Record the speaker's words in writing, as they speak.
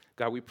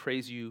God, we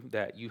praise you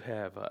that you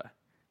have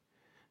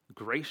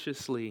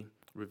graciously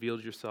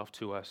revealed yourself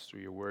to us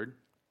through your word.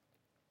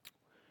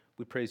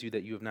 We praise you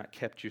that you have not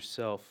kept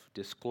yourself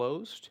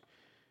disclosed,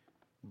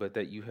 but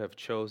that you have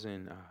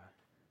chosen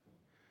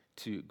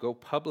to go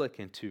public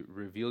and to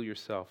reveal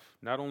yourself,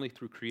 not only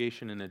through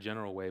creation in a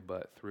general way,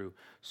 but through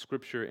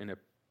Scripture in a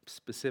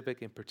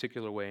specific and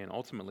particular way, and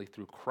ultimately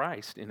through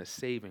Christ in a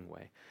saving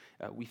way.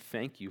 We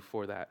thank you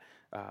for that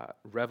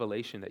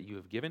revelation that you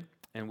have given,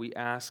 and we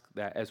ask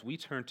that as we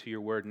turn to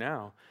your word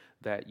now,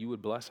 that you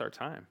would bless our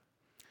time,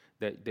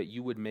 that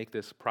you would make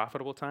this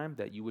profitable time,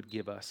 that you would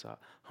give us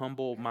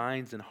humble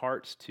minds and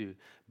hearts to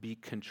be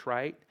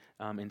contrite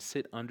and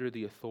sit under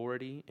the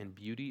authority and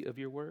beauty of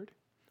your word.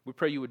 We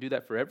pray you would do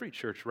that for every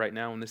church right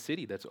now in the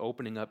city that's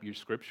opening up your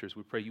scriptures.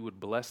 We pray you would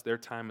bless their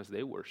time as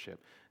they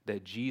worship,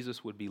 that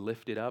Jesus would be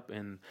lifted up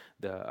in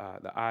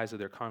the eyes of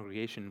their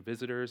congregation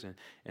visitors,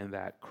 and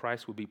that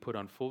Christ would be put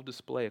on full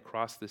display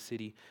across the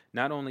city,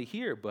 not only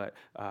here, but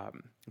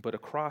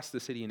across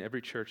the city in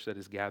every church that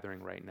is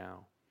gathering right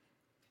now.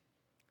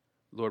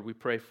 Lord, we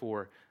pray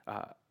for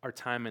our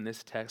time in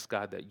this text,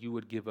 God, that you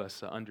would give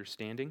us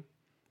understanding.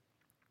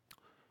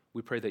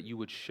 We pray that you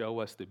would show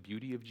us the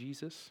beauty of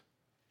Jesus.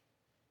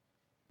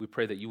 We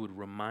pray that you would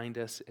remind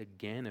us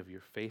again of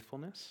your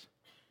faithfulness,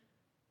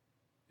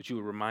 that you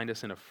would remind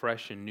us in a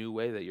fresh and new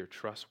way that you're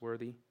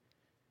trustworthy,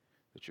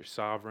 that you're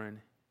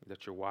sovereign,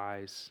 that you're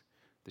wise,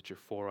 that you're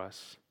for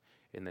us,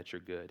 and that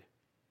you're good.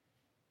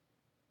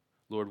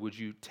 Lord, would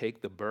you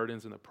take the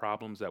burdens and the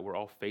problems that we're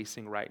all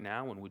facing right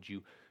now, and would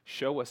you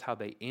show us how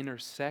they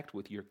intersect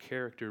with your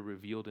character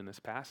revealed in this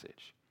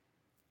passage?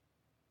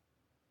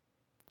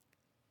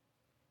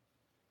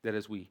 That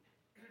as we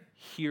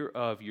hear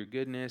of your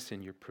goodness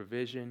and your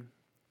provision,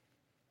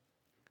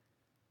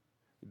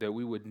 that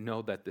we would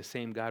know that the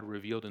same God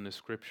revealed in the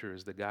scripture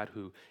is the God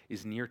who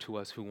is near to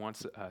us, who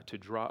wants to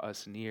draw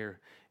us near,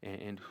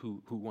 and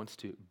who wants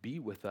to be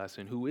with us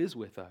and who is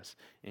with us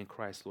in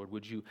Christ. Lord,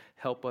 would you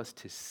help us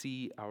to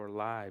see our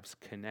lives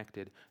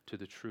connected to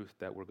the truth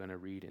that we're going to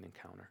read and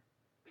encounter?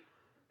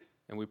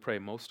 And we pray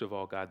most of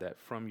all, God, that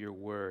from your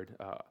word,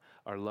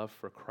 our love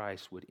for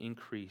Christ would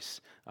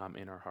increase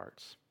in our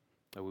hearts.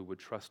 That we would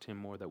trust him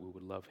more, that we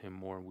would love him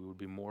more, and we would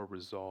be more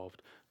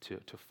resolved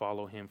to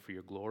follow him for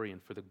your glory and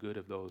for the good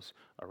of those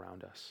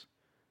around us.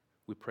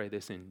 We pray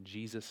this in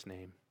Jesus'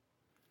 name.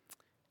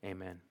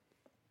 Amen.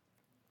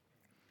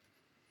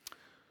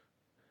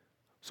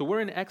 So we're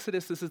in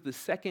Exodus. This is the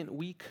second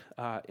week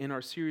in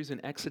our series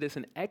in Exodus,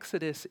 and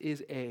Exodus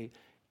is a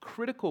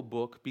critical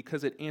book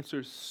because it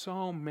answers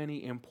so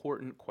many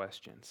important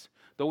questions.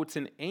 Though it's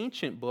an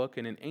ancient book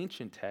and an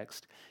ancient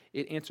text,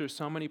 it answers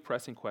so many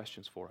pressing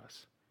questions for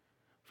us.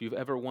 If you've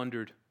ever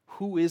wondered,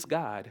 who is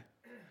God?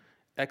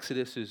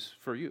 Exodus is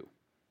for you.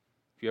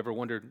 If you ever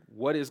wondered,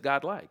 what is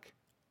God like?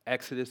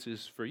 Exodus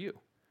is for you.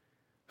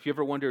 If you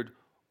ever wondered,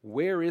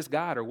 where is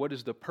God, or what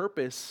is the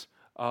purpose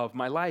of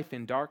my life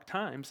in dark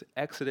times?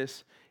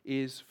 Exodus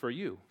is for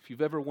you. If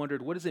you've ever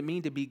wondered, what does it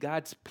mean to be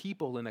God's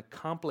people in a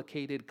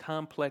complicated,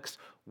 complex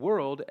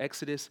world?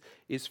 Exodus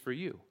is for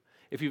you.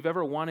 If you've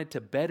ever wanted to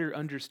better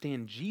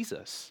understand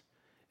Jesus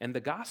and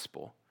the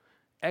gospel,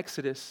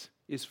 Exodus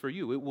is for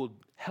you. It will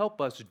help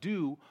us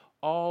do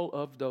all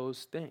of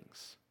those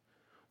things.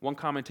 One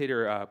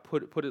commentator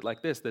put it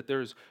like this, that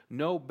there's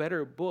no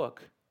better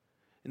book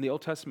in the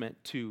Old Testament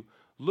to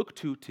look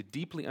to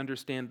deeply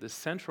understand the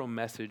central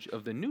message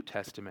of the New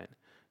Testament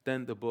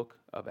than the book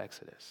of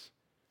Exodus.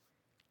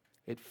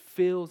 It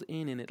fills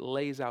in and it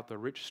lays out the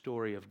rich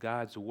story of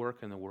God's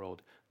work in the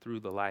world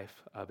through the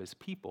life of his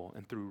people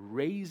and through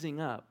raising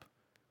up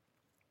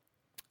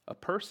a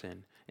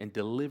person and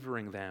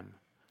delivering them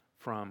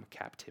from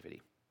captivity.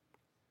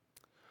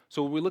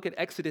 So when we look at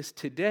Exodus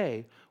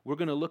today, we're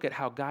going to look at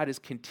how God is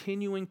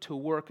continuing to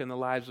work in the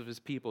lives of his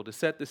people. To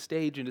set the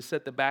stage and to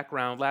set the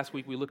background, last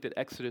week we looked at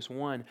Exodus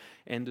 1,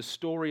 and the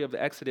story of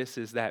the Exodus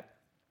is that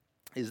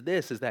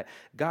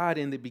God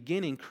in the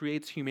beginning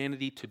creates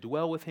humanity to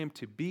dwell with him,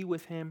 to be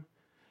with him,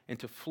 and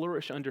to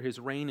flourish under his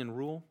reign and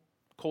rule,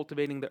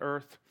 cultivating the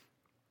earth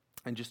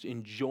and just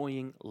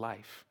enjoying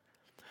life.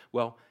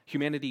 Well,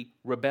 humanity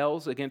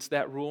rebels against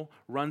that rule,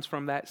 runs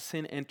from that,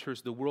 sin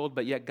enters the world,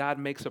 but yet God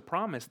makes a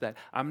promise that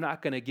I'm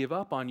not going to give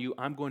up on you.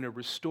 I'm going to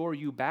restore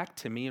you back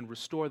to me and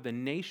restore the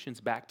nations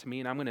back to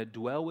me, and I'm going to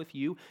dwell with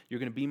you. You're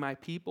going to be my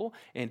people,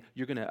 and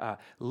you're going to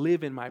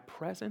live in my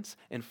presence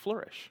and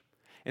flourish.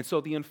 And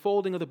so the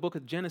unfolding of the book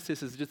of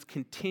Genesis is just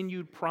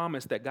continued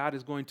promise that God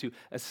is going to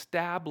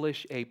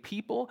establish a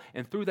people,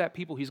 and through that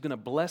people, he's going to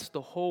bless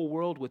the whole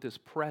world with his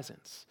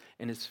presence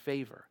and his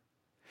favor.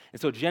 And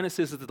so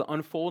Genesis is the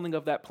unfolding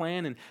of that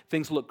plan, and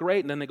things look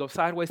great, and then they go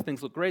sideways,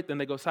 things look great, then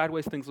they go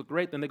sideways, things look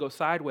great, then they go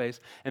sideways,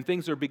 and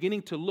things are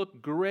beginning to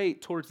look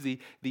great towards the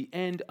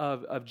end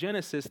of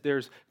Genesis.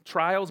 There's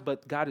trials,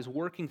 but God is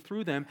working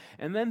through them,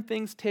 and then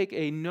things take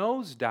a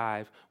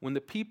nosedive when the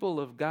people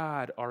of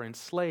God are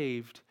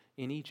enslaved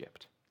in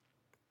Egypt.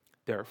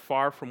 They're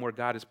far from where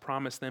God has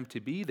promised them to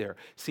be. They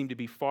seem to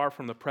be far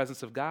from the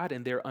presence of God,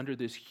 and they're under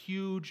this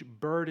huge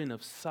burden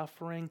of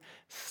suffering,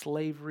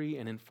 slavery,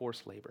 and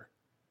enforced labor.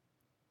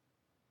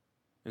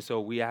 And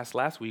so we asked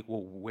last week,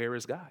 well, where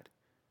is God?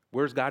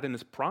 Where's God in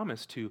his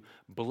promise to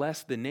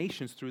bless the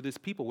nations through this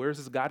people? Where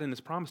is God in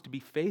his promise to be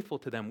faithful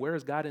to them? Where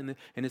is God in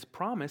his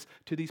promise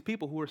to these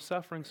people who are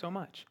suffering so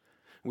much?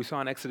 We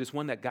saw in Exodus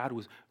 1 that God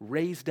was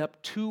raised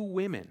up two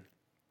women,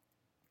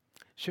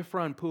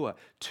 Shiphrah and Puah,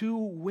 two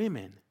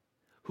women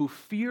who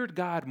feared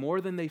God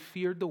more than they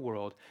feared the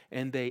world,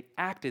 and they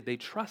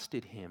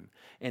trusted him.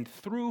 And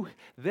through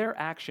their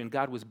action,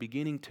 God was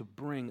beginning to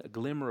bring a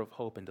glimmer of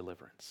hope and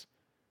deliverance.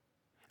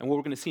 And what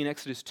we're going to see in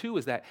Exodus 2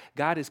 is that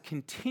God is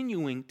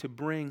continuing to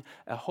bring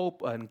a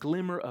hope, a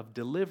glimmer of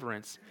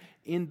deliverance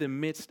in the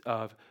midst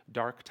of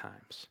dark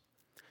times.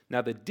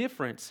 Now, the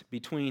difference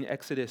between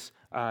Exodus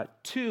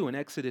 2 and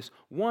Exodus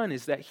 1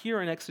 is that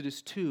here in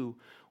Exodus 2,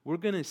 we're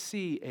going to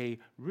see a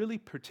really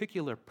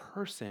particular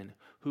person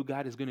who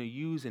God is going to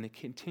use in a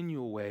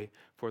continual way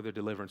for their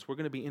deliverance. We're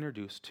going to be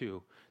introduced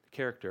to the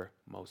character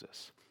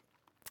Moses.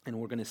 And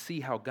we're going to see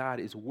how God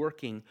is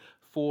working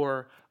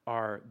for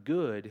our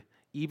good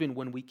even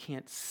when we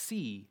can't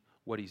see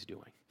what he's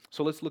doing.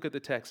 So let's look at the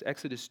text,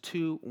 Exodus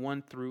 2,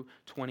 1 through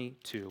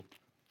 22.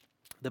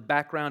 The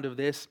background of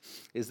this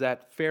is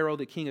that Pharaoh,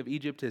 the king of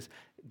Egypt, has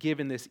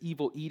given this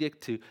evil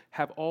edict to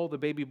have all the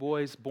baby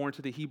boys born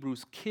to the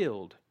Hebrews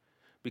killed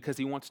because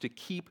he wants to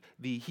keep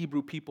the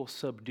Hebrew people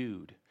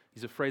subdued.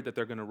 He's afraid that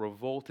they're going to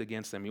revolt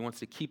against them. He wants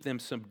to keep them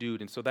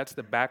subdued. And so that's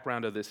the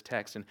background of this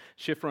text. And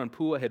Shiphrah and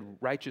Puah had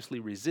righteously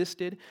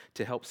resisted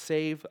to help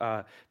save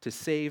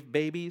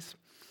babies.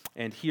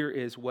 And here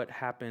is what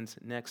happens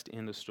next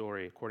in the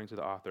story, according to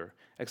the author.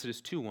 Exodus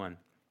 2:1.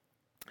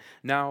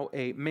 Now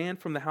a man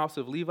from the house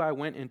of Levi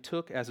went and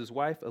took as his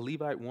wife a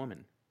Levite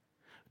woman.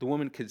 The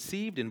woman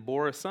conceived and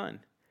bore a son.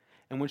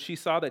 And when she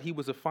saw that he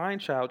was a fine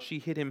child, she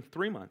hid him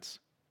 3 months.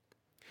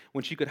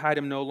 When she could hide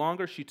him no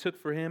longer, she took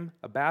for him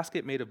a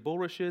basket made of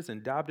bulrushes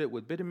and daubed it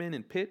with bitumen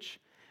and pitch.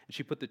 And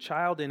she put the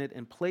child in it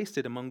and placed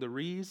it among the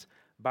reeds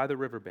by the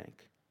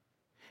riverbank.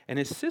 And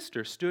his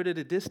sister stood at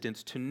a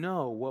distance to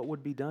know what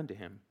would be done to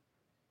him.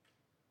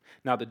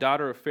 Now the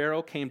daughter of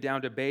Pharaoh came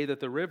down to bathe at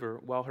the river,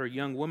 while her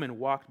young woman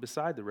walked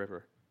beside the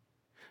river.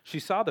 She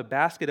saw the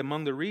basket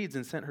among the reeds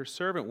and sent her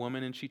servant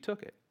woman, and she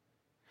took it.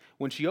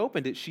 When she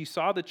opened it, she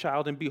saw the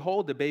child, and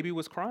behold, the baby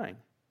was crying.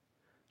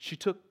 She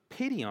took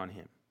pity on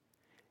him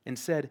and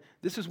said,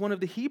 "This is one of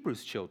the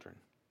Hebrews' children."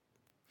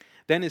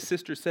 Then his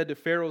sister said to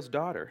Pharaoh's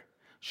daughter,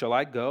 "Shall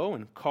I go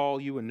and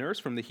call you a nurse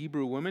from the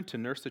Hebrew women to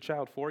nurse the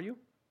child for you?"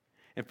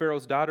 And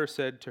Pharaoh's daughter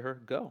said to her,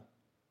 "Go."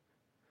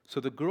 So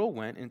the girl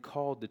went and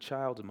called the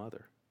child's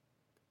mother.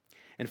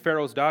 And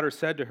Pharaoh's daughter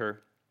said to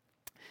her,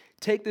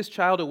 "Take this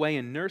child away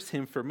and nurse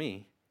him for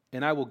me,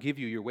 and I will give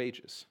you your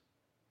wages."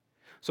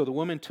 So the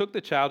woman took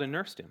the child and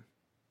nursed him.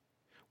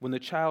 When the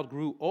child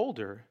grew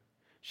older,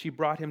 she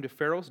brought him to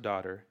Pharaoh's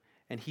daughter,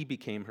 and he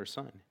became her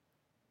son.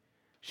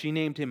 She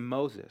named him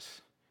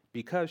Moses,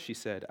 because, she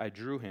said, "I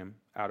drew him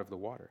out of the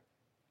water."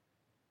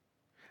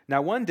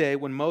 Now one day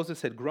when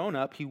Moses had grown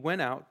up, he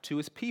went out to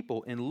his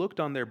people and looked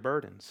on their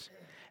burdens.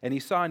 And he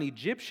saw an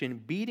Egyptian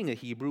beating a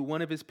Hebrew,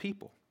 one of his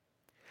people.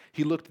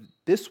 He looked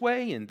this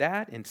way and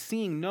that, and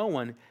seeing no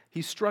one,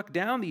 he struck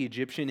down the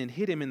Egyptian and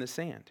hid him in the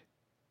sand.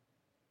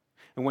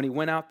 And when he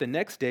went out the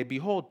next day,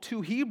 behold,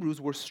 2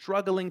 Hebrews were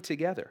struggling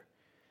together.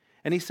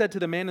 And he said to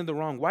the man in the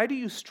wrong, "Why do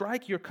you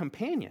strike your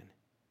companion?"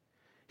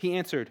 He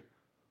answered,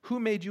 "Who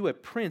made you a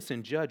prince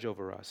and judge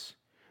over us?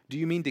 Do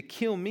you mean to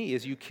kill me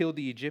as you killed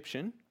the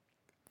Egyptian?"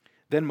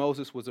 Then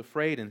Moses was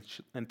afraid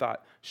and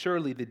thought,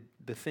 "Surely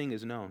the thing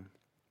is known."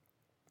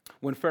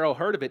 When Pharaoh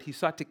heard of it, he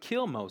sought to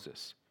kill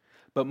Moses.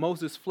 But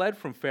Moses fled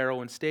from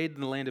Pharaoh and stayed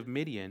in the land of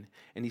Midian,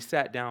 and he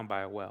sat down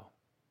by a well.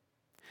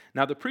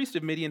 Now the priest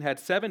of Midian had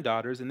 7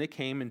 daughters, and they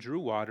came and drew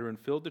water and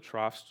filled the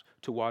troughs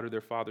to water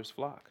their father's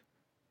flock.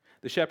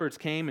 The shepherds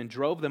came and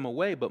drove them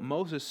away, but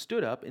Moses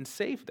stood up and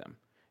saved them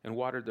and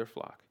watered their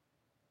flock.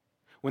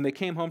 When they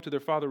came home to their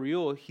father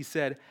Reuel, he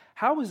said,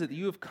 "How is it that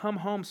you have come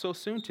home so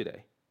soon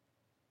today?"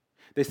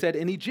 They said,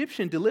 "An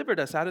Egyptian delivered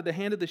us out of the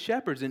hand of the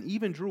shepherds and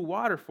even drew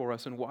water for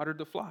us and watered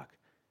the flock."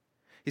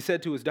 He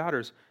said to his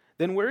daughters,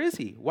 "Then where is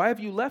he? Why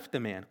have you left the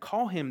man?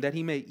 Call him that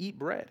he may eat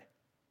bread."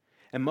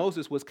 And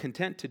Moses was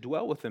content to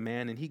dwell with the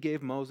man, and he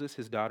gave Moses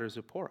his daughter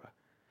Zipporah.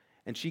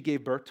 And she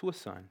gave birth to a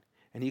son,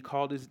 and he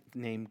called his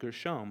name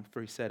Gershom, for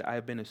he said, "I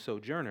have been a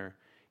sojourner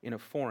in a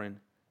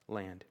foreign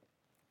land."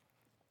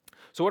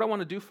 So what I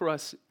want to do for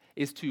us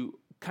is to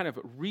kind of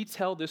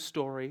retell this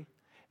story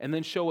and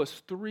then show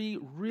us 3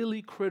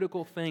 really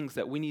critical things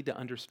that we need to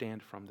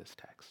understand from this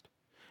text.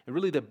 And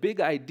really the big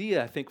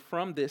idea, I think,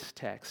 from this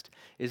text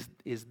is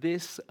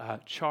this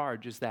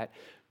charge, is that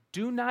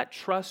do not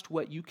trust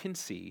what you can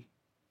see,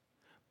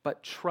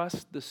 but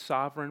trust the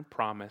sovereign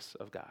promise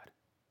of God.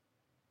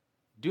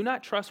 Do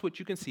not trust what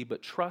you can see,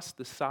 but trust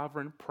the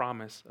sovereign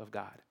promise of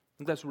God. I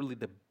think that's really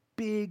the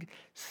big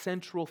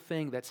central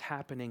thing that's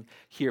happening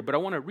here. But I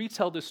want to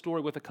retell this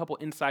story with a couple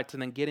insights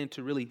and then get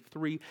into really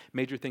three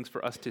major things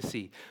for us to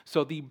see.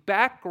 So the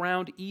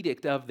background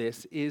edict of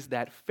this is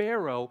that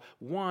Pharaoh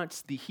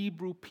wants the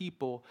Hebrew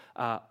people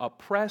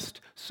oppressed,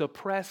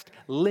 suppressed,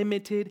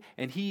 limited,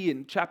 and he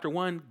in chapter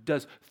 1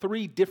 does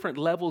 3 different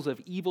levels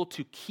of evil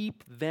to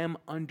keep them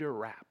under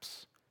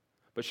wraps.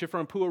 But Shiphrah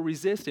and Puah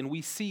resist, and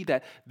we see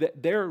that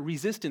their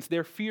resistance,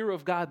 their fear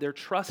of God, their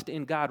trust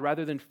in God,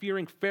 rather than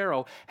fearing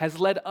Pharaoh, has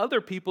led other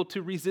people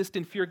to resist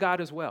and fear God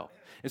as well.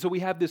 And so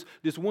we have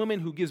this woman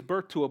who gives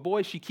birth to a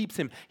boy. She keeps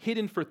him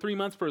hidden for 3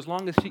 months for as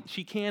long as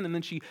she can, and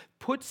then she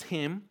puts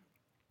him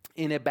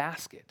in a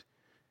basket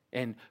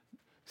and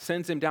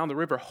sends him down the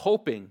river,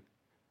 hoping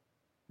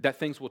that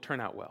things will turn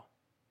out well.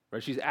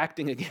 Right? She's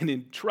acting again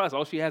in trust.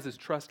 All she has is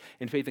trust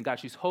and faith in God.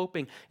 She's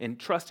hoping and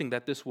trusting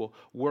that this will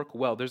work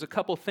well. There's a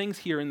couple things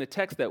here in the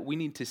text that we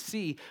need to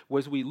see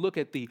as we look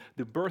at the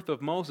birth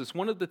of Moses.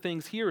 One of the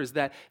things here is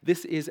that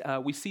this is,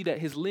 we see that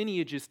his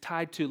lineage is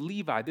tied to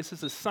Levi. This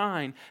is a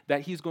sign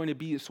that he's going to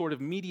be a sort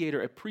of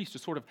mediator, a priest, a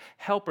sort of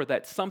helper,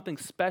 that something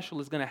special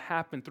is going to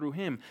happen through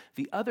him.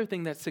 The other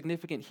thing that's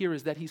significant here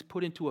is that he's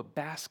put into a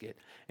basket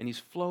and he's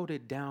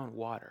floated down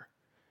water.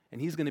 And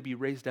he's going to be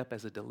raised up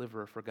as a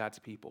deliverer for God's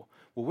people.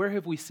 Well, where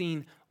have we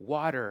seen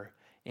water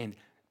and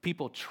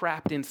people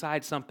trapped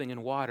inside something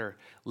in water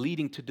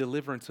leading to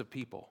deliverance of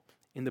people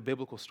in the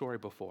biblical story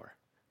before?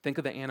 Think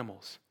of the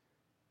animals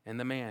and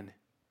the man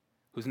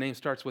whose name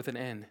starts with an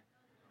N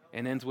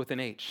and ends with an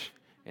H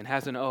and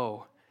has an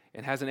O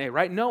and has an A,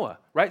 right? Noah,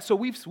 right? So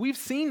we've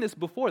seen this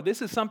before.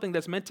 This is something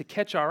that's meant to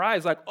catch our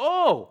eyes, like,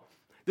 oh,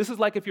 this is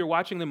like if you're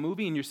watching the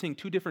movie and you're seeing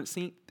 2 different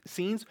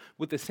scenes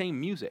with the same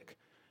music.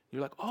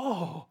 You're like,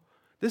 oh,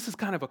 this is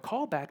kind of a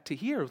callback to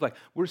here. It's like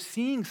we're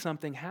seeing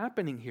something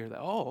happening here that,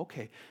 oh,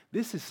 okay,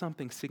 this is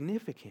something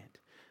significant.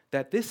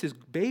 That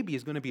baby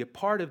is going to be a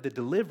part of the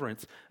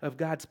deliverance of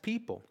God's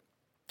people.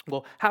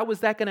 Well, how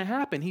is that going to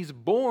happen? He's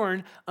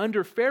born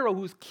under Pharaoh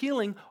who's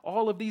killing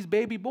all of these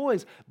baby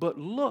boys. But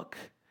look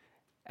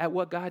at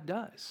what God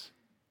does.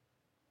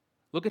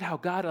 Look at how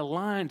God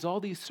aligns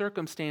all these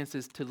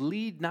circumstances to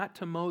lead not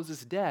to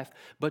Moses' death,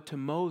 but to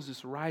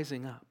Moses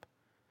rising up.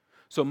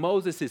 So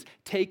Moses is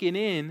taken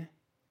in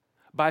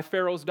by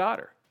Pharaoh's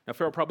daughter. Now,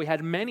 Pharaoh probably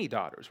had many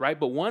daughters, right?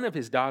 But one of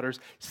his daughters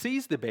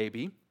sees the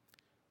baby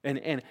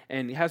and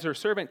has her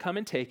servant come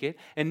and take it.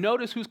 And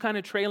notice who's kind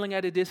of trailing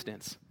at a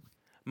distance.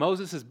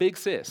 Moses' big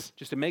sis,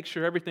 just to make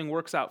sure everything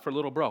works out for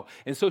little bro.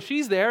 And so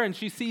she's there and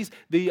she sees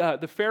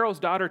the Pharaoh's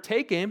daughter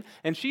take him,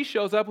 and she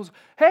shows up and says,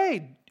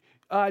 hey,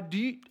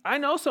 I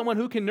know someone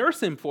who can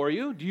nurse him for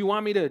you. Do you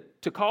want me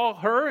to call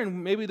her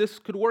and maybe this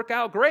could work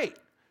out? Great.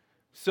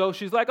 So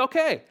she's like,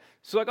 okay.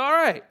 She's like, all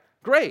right,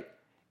 great.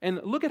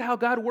 And look at how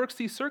God works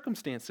these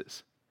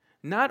circumstances.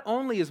 Not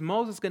only is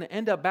Moses going to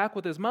end up back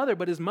with his mother,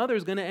 but his mother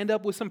is going to end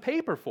up with some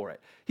paper for it.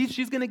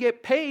 She's going to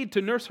get paid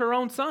to nurse her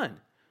own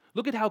son.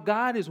 Look at how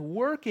God is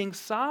working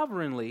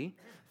sovereignly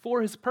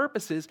for his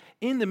purposes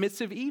in the midst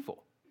of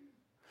evil.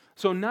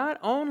 So not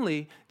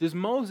only does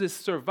Moses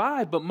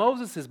survive, but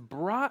Moses is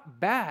brought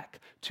back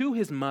to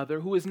his mother,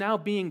 who is now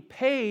being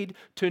paid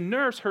to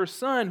nurse her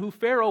son, who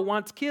Pharaoh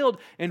wants killed,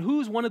 and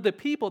who's one of the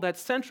people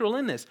that's central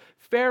in this,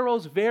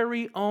 Pharaoh's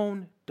very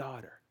own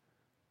daughter.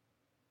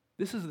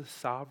 This is the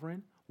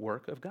sovereign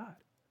work of God.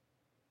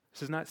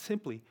 This is not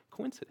simply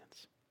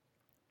coincidence.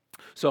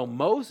 So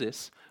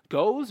Moses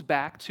goes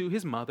back to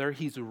his mother.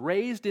 He's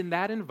raised in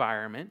that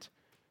environment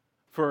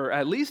for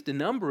at least a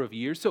number of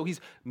years. So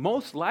he's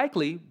most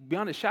likely,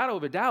 beyond a shadow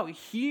of a doubt,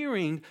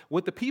 hearing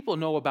what the people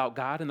know about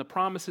God and the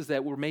promises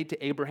that were made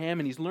to Abraham,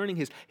 and he's learning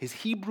his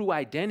Hebrew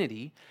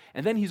identity.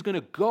 And then he's going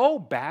to go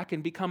back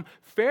and become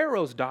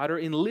Pharaoh's daughter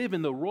and live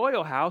in the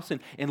royal house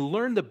and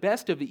learn the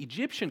best of the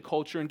Egyptian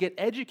culture and get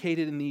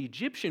educated in the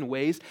Egyptian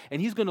ways.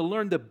 And he's going to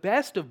learn the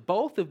best of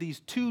both of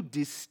these 2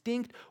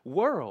 distinct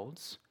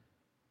worlds.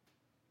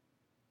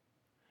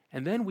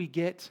 And then we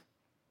get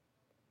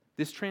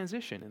this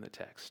transition in the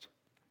text.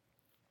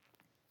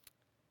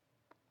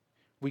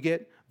 We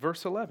get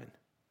verse 11.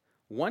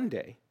 One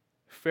day,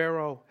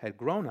 Pharaoh had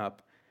grown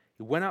up.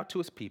 He went out to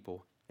his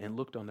people and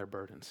looked on their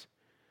burdens.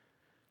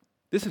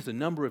 This is a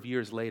number of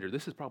years later.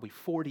 This is probably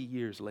 40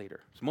 years later.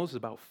 So Moses is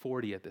about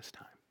 40 at this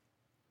time.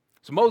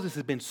 So Moses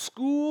has been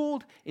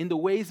schooled in the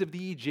ways of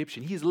the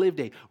Egyptian. He's lived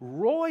a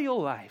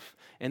royal life.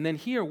 And then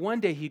here, one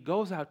day, he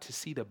goes out to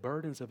see the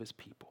burdens of his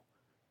people.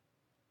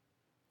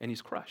 And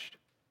he's crushed.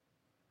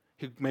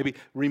 He maybe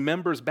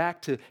remembers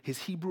back to his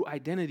Hebrew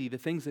identity, the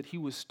things that he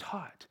was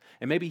taught.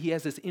 And maybe he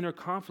has this inner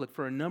conflict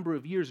for a number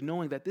of years,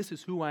 knowing that this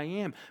is who I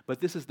am, but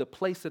this is the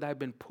place that I've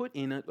been put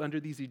in under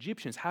these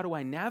Egyptians. How do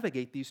I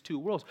navigate these 2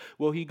 worlds?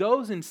 Well, he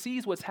goes and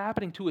sees what's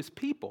happening to his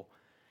people,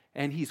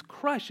 and he's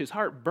crushed. His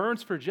heart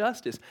burns for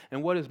justice.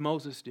 And what does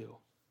Moses do?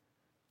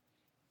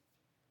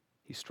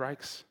 He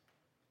strikes,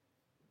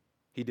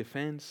 he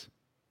defends,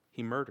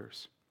 he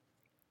murders.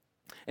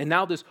 And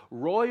now this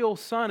royal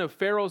son of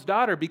Pharaoh's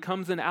daughter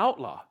becomes an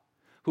outlaw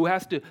who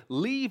has to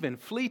leave and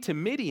flee to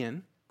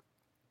Midian.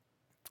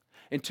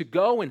 and to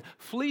go and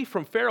flee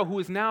from Pharaoh, who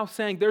is now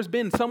saying, there's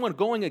been someone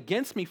going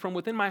against me from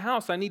within my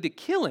house. I need to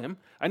kill him.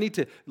 I need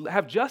to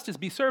have justice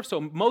be served.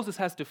 So Moses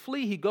has to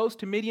flee. He goes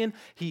to Midian.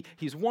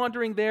 He's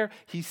wandering there.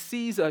 He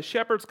sees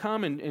shepherds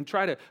come and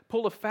try to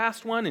pull a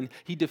fast one, and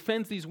he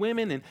defends these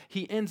women, and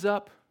he ends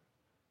up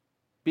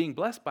being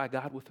blessed by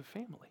God with a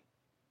family.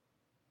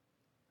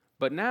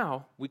 But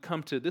now we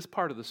come to this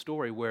part of the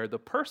story where the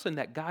person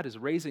that God is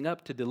raising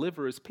up to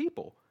deliver his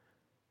people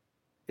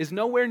is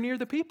nowhere near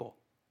the people.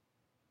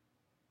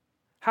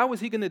 How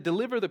is he going to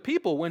deliver the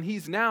people when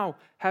he's now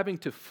having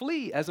to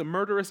flee as a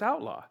murderous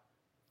outlaw?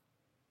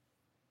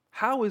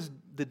 How is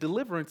the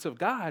deliverance of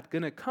God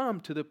going to come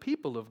to the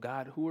people of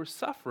God who are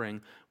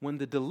suffering when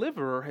the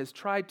deliverer has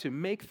tried to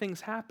make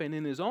things happen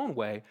in his own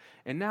way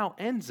and now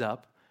ends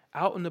up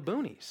out in the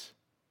boonies?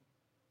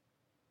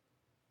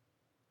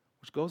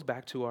 Which goes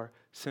back to our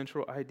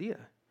central idea.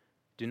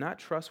 Do not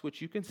trust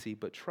what you can see,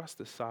 but trust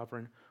the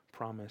sovereign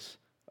promise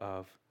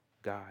of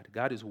God.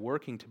 God is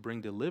working to bring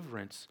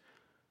deliverance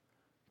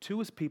to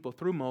his people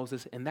through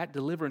Moses, and that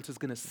deliverance is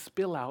going to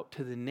spill out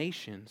to the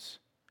nations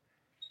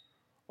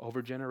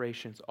over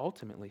generations,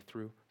 ultimately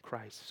through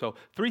Christ. So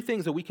 3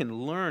 things that we can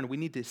learn, we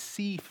need to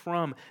see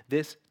from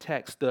this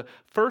text. The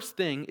first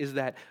thing is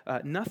that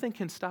nothing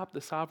can stop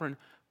the sovereign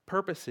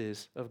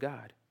purposes of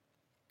God.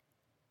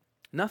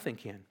 Nothing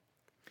can.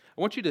 I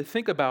want you to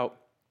think about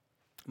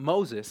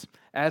Moses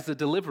as the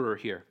deliverer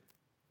here.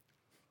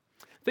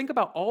 Think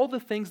about all the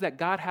things that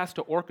God has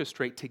to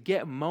orchestrate to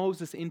get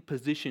Moses in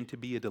position to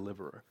be a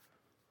deliverer.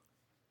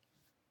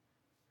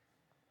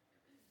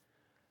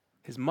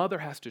 His mother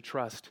has to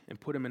trust and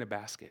put him in a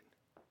basket.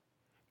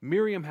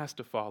 Miriam has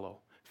to follow.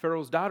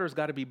 Pharaoh's daughter's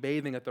got to be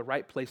bathing at the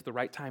right place, the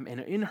right time.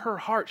 And in her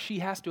heart, she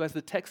has to, as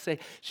the text say,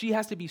 she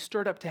has to be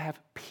stirred up to have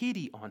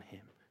pity on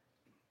him.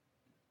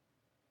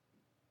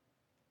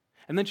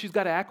 And then she's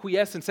got to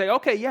acquiesce and say,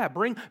 okay, yeah,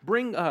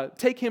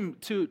 take him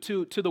to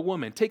the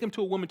woman. Take him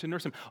to a woman to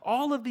nurse him.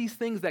 All of these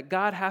things that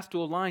God has to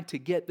align to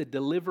get the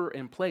deliverer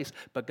in place,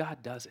 but God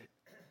does it.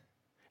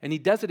 And he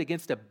does it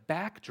against a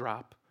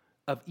backdrop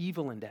of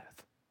evil and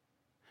death.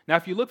 Now,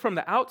 if you look from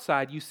the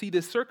outside, you see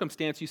this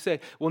circumstance, you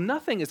say, well,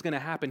 nothing is going to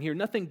happen here.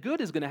 Nothing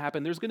good is going to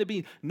happen. There's going to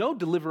be no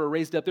deliverer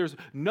raised up. There's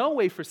no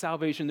way for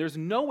salvation. There's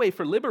no way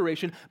for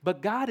liberation.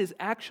 But God is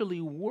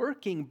actually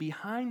working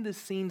behind the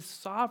scenes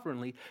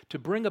sovereignly to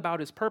bring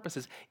about his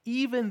purposes.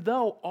 Even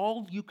though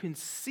all you can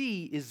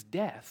see is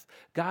death,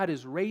 God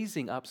is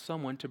raising up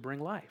someone to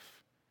bring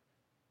life.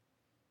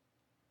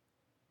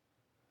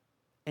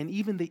 And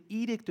even the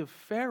edict of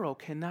Pharaoh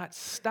cannot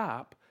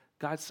stop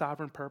God's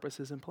sovereign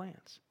purposes and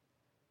plans.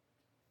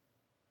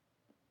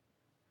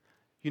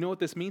 You know what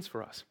this means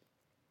for us?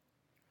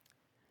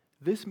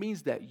 This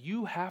means that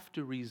you have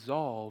to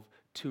resolve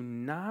to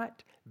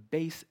not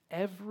base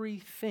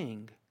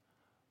everything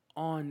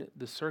on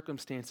the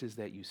circumstances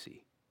that you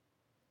see.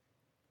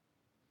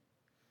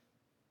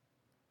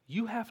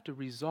 You have to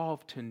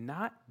resolve to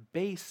not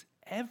base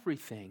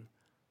everything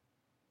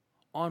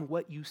on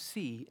what you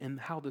see and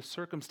how the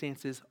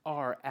circumstances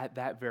are at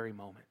that very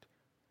moment.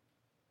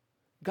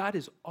 God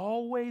is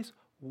always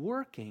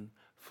working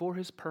for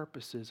his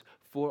purposes,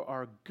 for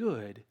our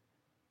good,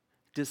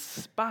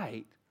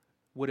 despite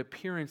what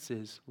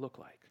appearances look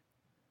like.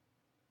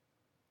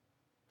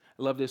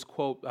 I love this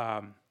quote.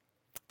 I've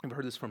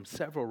heard this from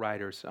several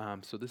writers,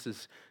 so this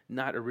is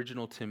not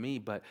original to me,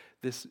 but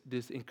this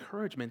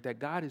encouragement that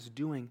God is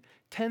doing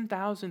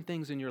 10,000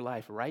 things in your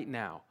life right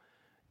now,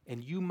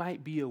 and you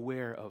might be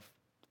aware of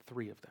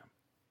 3 of them.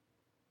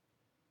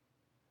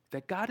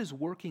 That God is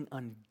working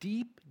on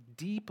deep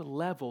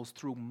levels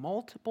through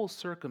multiple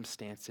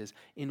circumstances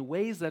in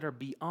ways that are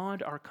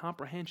beyond our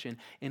comprehension,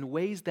 in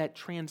ways that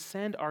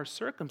transcend our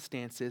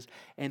circumstances,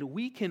 and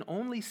we can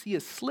only see a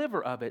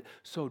sliver of it,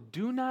 so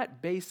do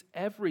not base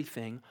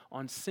everything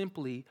on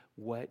simply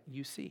what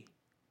you see.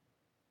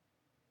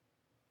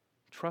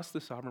 Trust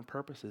the sovereign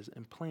purposes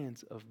and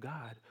plans of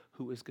God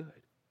who is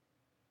good.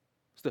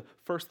 It's the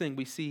first thing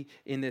we see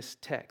in this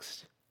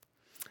text.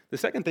 The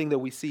second thing that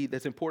we see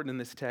that's important in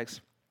this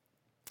text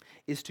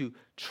is to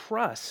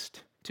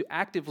trust, to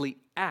actively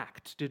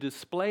act, to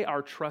display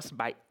our trust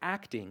by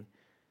acting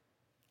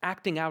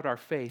out our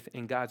faith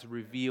in God's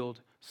revealed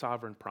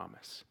sovereign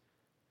promise.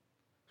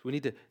 So we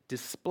need to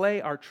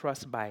display our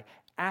trust by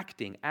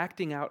acting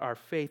out our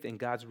faith in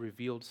God's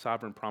revealed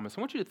sovereign promise.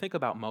 I want you to think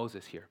about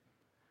Moses here.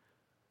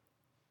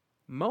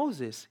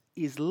 Moses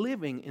is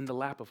living in the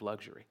lap of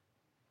luxury.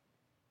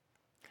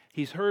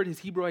 He's heard his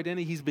Hebrew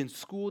identity. He's been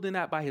schooled in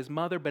that by his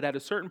mother, but at a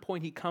certain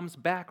point he comes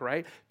back,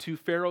 right, to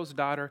Pharaoh's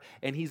daughter,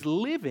 and he's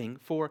living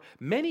for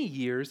many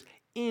years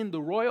in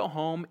the royal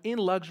home, in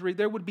luxury.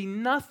 There would be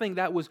nothing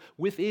that was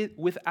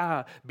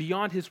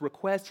beyond his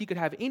request. He could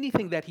have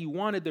anything that he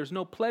wanted. There's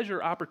no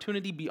pleasure,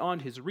 opportunity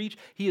beyond his reach.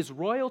 He is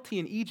royalty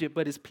in Egypt,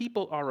 but his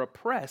people are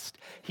oppressed.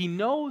 He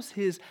knows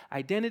his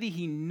identity.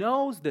 He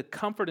knows the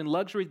comfort and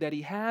luxury that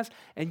he has,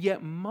 and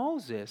yet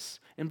Moses,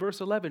 in verse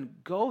 11,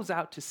 goes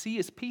out to see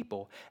his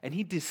people, and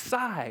he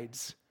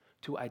decides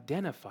to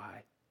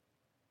identify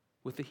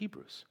with the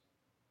Hebrews.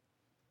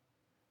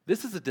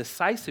 This is a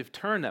decisive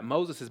turn that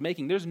Moses is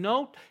making.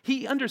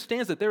 He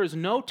understands that there is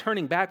no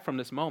turning back from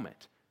this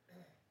moment.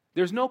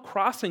 There's no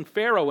crossing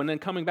Pharaoh and then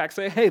coming back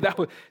saying, hey, that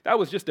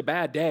was just a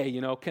bad day,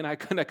 can I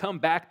come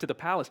back to the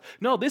palace?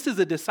 No, this is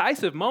a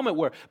decisive moment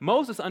where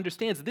Moses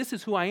understands this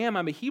is who I am.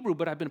 I'm a Hebrew,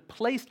 but I've been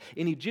placed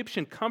in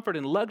Egyptian comfort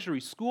and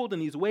luxury, schooled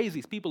in these ways.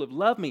 These people have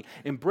loved me,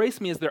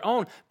 embraced me as their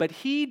own. But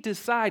he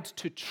decides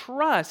to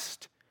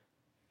trust,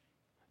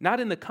 not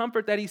in the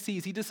comfort that he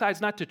sees. He decides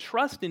not to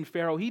trust in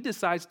Pharaoh. He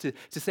decides to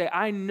say,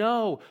 I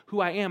know who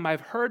I am. I've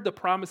heard the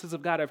promises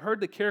of God. I've heard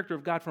the character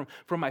of God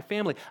from my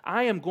family.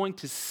 I am going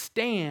to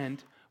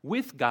stand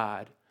with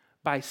God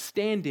by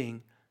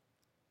standing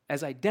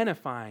as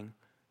identifying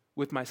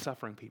with my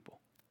suffering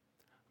people.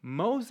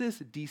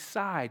 Moses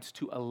decides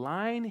to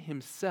align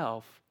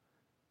himself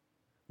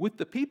with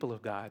the people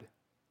of God,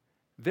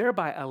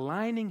 thereby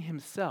aligning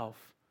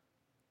himself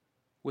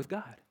with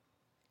God.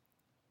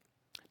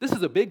 This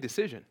is a big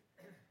decision.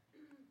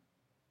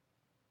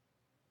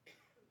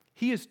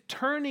 He is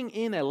turning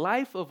in a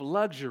life of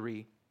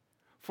luxury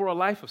for a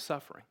life of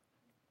suffering.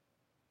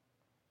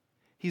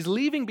 He's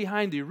leaving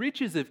behind the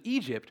riches of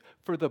Egypt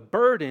for the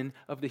burden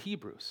of the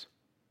Hebrews.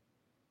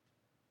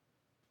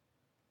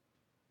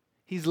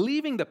 He's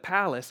leaving the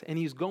palace and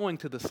he's going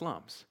to the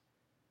slums.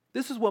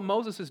 This is what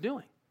Moses is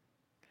doing.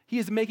 He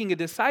is making a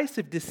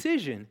decisive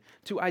decision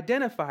to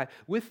identify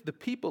with the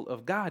people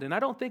of God. And I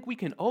don't think we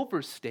can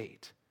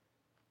overstate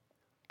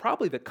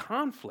probably the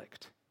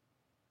conflict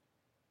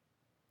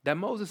that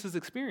Moses is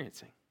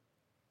experiencing.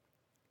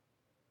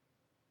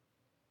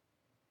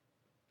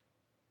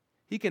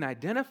 He can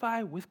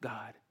identify with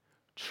God,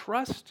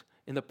 trust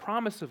in the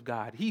promise of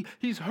God.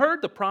 He's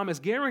heard the promise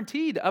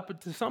guaranteed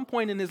up to some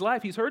point in his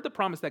life. He's heard the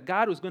promise that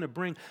God was going to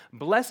bring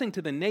blessing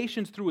to the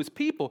nations through his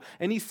people.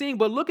 And he's saying,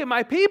 but look at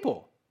my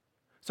people.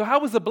 So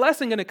how is the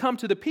blessing going to come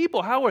to the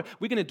people? How are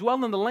we going to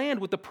dwell in the land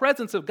with the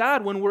presence of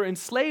God when we're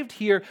enslaved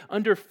here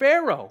under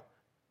Pharaoh?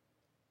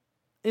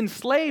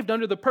 Enslaved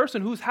under the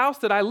person whose house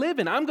that I live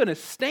in. I'm going to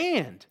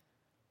stand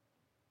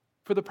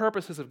for the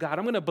purposes of God.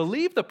 I'm going to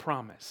believe the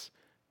promise.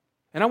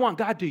 And I want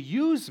God to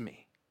use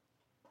me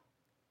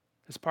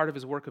as part of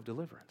his work of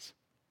deliverance.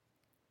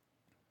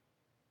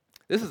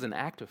 This is an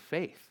act of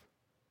faith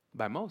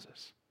by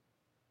Moses.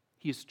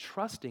 He is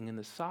trusting in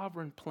the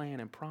sovereign plan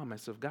and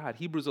promise of God.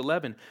 Hebrews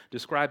 11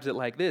 describes it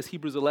like this.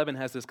 Hebrews 11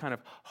 has this kind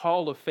of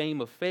hall of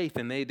fame of faith,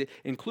 and they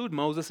include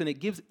Moses, and it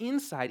gives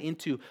insight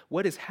into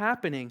what is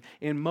happening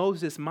in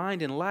Moses'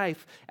 mind and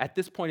life at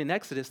this point in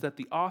Exodus that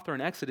the author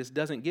in Exodus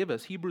doesn't give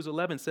us. Hebrews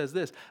 11 says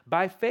this,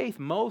 by faith,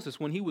 Moses,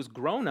 when he was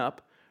grown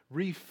up,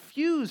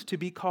 refused to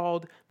be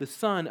called the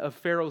son of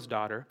Pharaoh's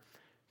daughter,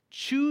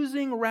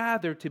 choosing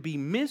rather to be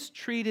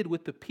mistreated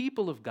with the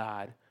people of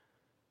God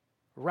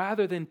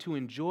rather than to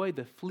enjoy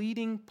the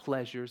fleeting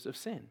pleasures of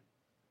sin.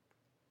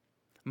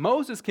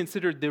 Moses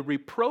considered the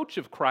reproach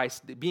of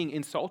Christ, being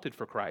insulted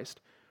for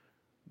Christ,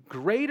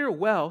 greater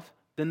wealth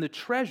than the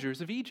treasures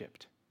of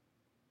Egypt.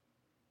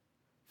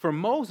 For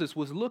Moses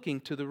was looking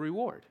to the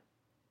reward.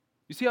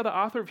 You see how the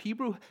author of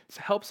Hebrews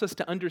helps us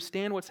to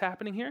understand what's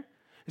happening here?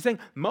 He's saying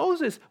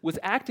Moses was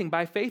acting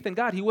by faith in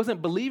God. He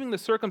wasn't believing the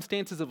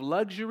circumstances of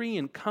luxury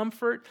and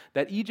comfort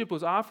that Egypt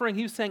was offering.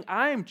 He was saying,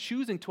 I am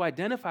choosing to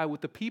identify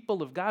with the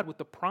people of God, with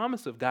the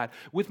promise of God,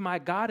 with my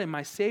God and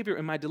my Savior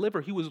and my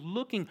deliverer. He was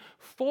looking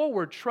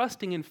forward,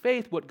 trusting in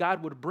faith what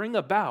God would bring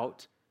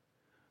about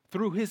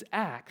through his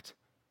act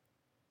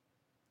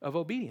of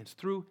obedience,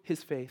 through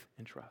his faith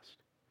and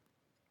trust.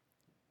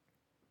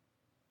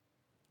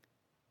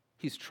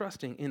 He's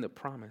trusting in the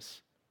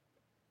promise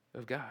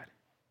of God.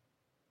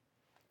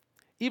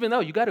 Even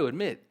though you got to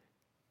admit,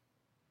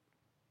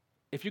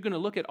 if you're going to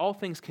look at all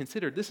things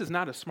considered, this is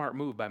not a smart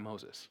move by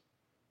Moses.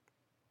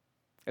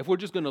 If we're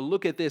just going to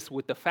look at this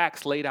with the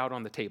facts laid out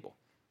on the table,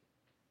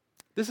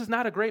 this is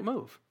not a great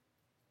move.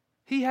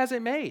 He has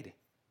it made.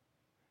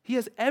 He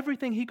has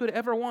everything he could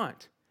ever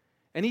want.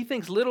 And he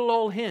thinks little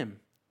old him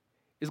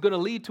is going to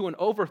lead to an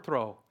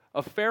overthrow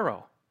of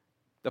Pharaoh,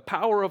 the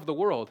power of the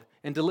world,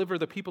 and deliver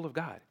the people of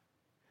God.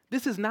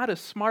 This is not a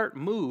smart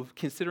move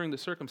considering the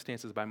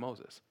circumstances by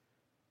Moses.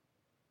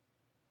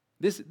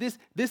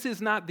 This is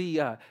not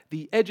the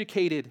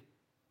educated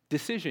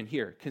decision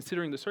here,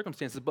 considering the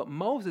circumstances. But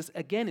Moses,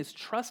 again, is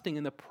trusting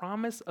in the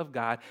promise of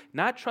God,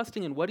 not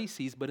trusting in what he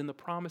sees, but in the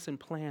promise and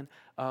plan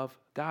of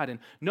God. And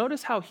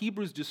notice how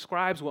Hebrews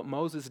describes what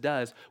Moses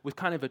does with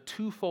kind of a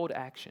twofold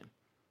action.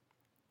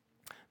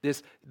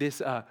 This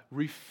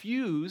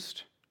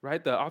refused,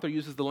 right? The author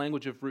uses the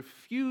language of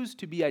refused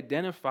to be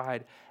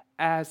identified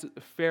as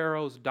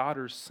Pharaoh's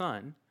daughter's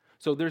son.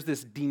 So there's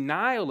this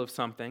denial of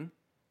something,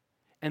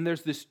 and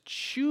there's this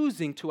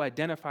choosing to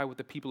identify with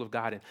the people of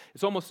God. And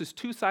it's almost this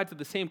two sides of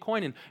the same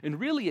coin. And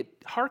really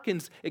it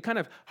kind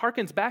of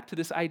harkens back to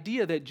this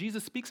idea that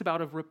Jesus speaks about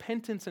of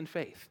repentance and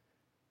faith.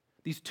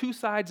 These two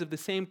sides of the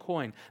same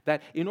coin,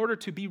 that in order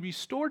to be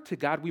restored to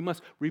God, we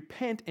must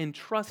repent and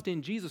trust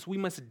in Jesus. We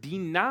must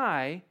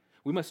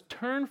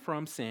turn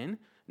from sin,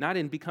 not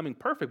in becoming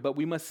perfect, but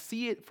we must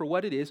see it for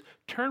what it is,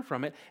 turn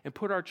from it, and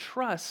put our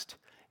trust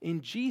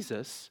in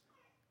Jesus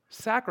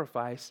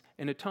sacrifice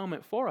and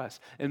atonement for us.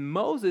 And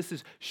Moses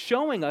is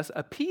showing us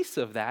a piece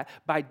of that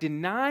by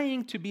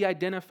denying to be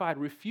identified,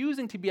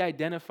 refusing to be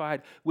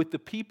identified with the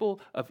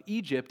people of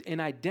Egypt, and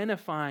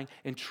identifying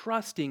and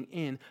trusting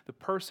in the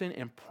person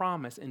and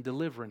promise and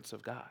deliverance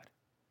of God.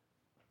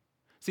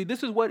 See,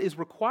 this is what is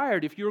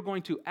required if you're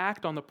going to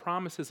act on the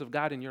promises of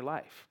God in your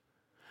life.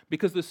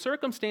 Because the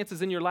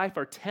circumstances in your life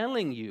are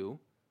telling you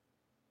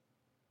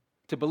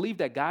to believe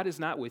that God is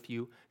not with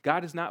you,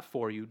 God is not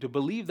for you, to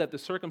believe that the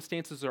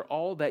circumstances are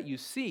all that you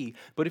see.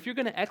 But if you're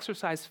going to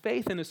exercise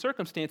faith in a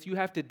circumstance, you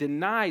have to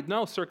deny,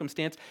 no,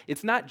 circumstance,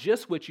 it's not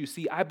just what you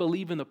see. I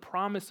believe in the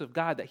promise of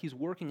God that He's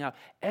working out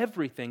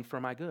everything for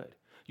my good.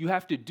 You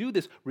have to do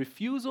this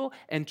refusal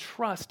and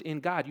trust in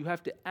God. You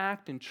have to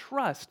act and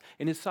trust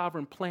in His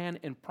sovereign plan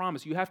and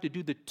promise. You have to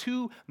do the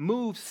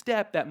two-move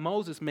step that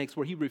Moses makes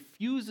where he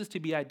refuses to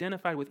be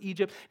identified with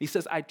Egypt. He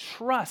says, I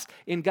trust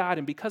in God,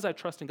 and because I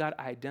trust in God,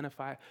 I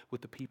identify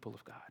with the people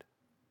of God.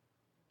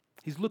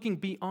 He's looking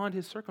beyond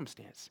his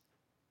circumstance.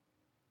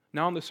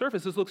 Now, on the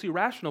surface, this looks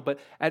irrational, but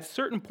at a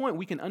certain point,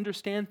 we can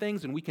understand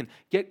things and we can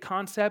get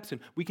concepts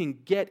and we can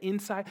get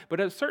insight.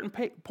 But at a certain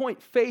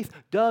point, faith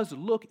does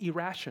look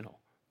irrational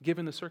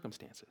given the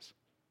circumstances.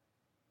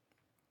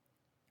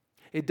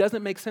 It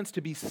doesn't make sense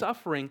to be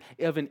suffering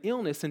of an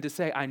illness and to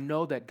say, I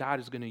know that God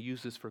is going to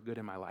use this for good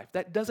in my life.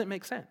 That doesn't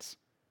make sense.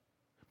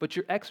 But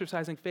you're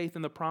exercising faith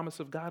in the promise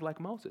of God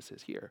like Moses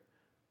is here.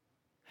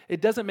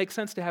 It doesn't make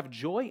sense to have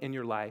joy in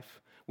your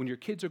life when your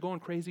kids are going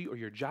crazy or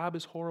your job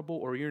is horrible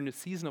or you're in a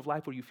season of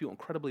life where you feel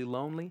incredibly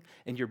lonely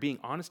and you're being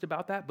honest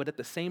about that, but at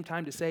the same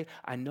time to say,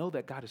 I know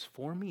that God is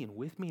for me and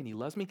with me and He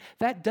loves me,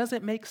 that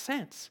doesn't make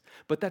sense.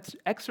 But that's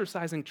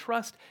exercising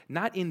trust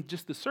not in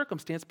just the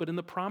circumstance, but in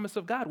the promise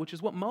of God, which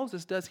is what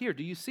Moses does here.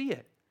 Do you see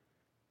it?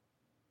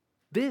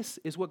 This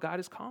is what God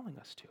is calling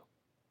us to.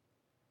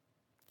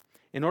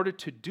 In order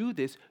to do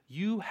this,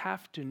 you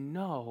have to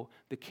know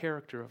the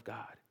character of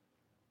God.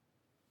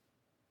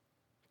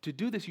 To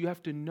do this, you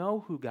have to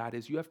know who God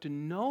is. You have to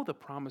know the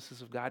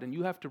promises of God, and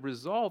you have to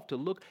resolve to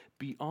look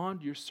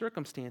beyond your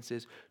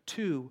circumstances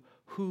to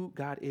who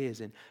God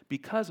is. And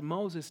because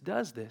Moses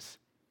does this,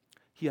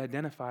 he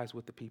identifies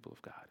with the people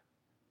of God.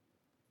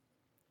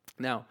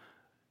 Now,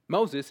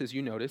 Moses, as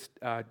you noticed,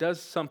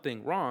 does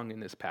something wrong in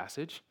this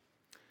passage,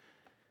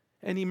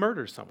 and he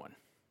murders someone.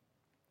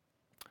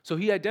 So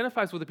he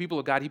identifies with the people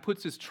of God. He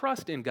puts his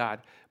trust in God,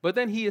 but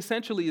then he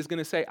essentially is going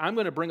to say, I'm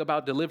going to bring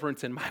about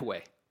deliverance in my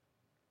way.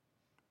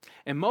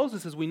 And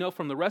Moses, as we know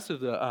from the rest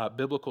of the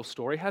biblical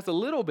story, has a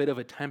little bit of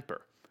a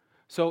temper.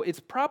 So it's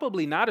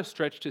probably not a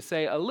stretch to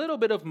say a little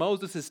bit of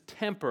Moses'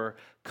 temper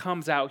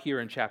comes out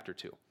here in chapter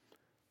 2.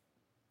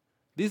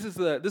 This is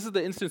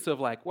the instance of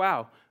like,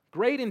 wow,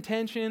 great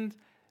intentions,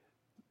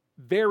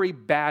 very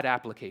bad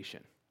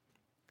application.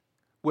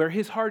 Where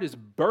his heart is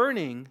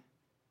burning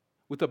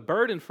with a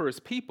burden for his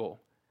people,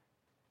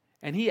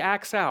 and he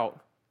acts out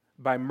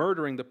by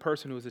murdering the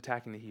person who is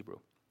attacking the Hebrew.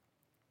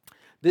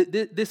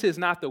 This is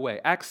not the way.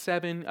 Acts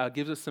 7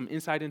 gives us some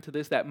insight into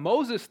this, that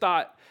Moses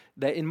thought,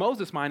 that in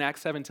Moses' mind,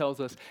 Acts 7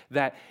 tells us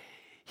that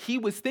he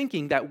was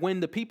thinking that when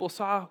the people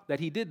saw that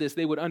he did this,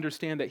 they would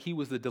understand that he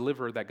was the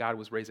deliverer that God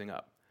was raising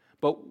up.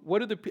 But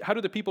how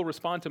do the people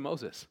respond to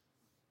Moses?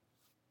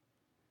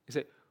 They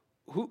say,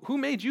 who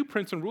made you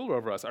prince and ruler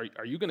over us?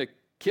 Are you going to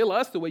kill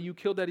us the way you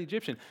killed that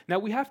Egyptian? Now,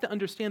 we have to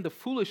understand the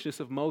foolishness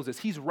of Moses.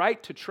 He's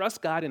right to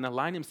trust God and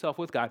align himself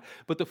with God,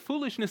 but the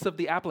foolishness of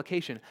the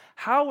application.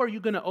 How are you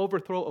going to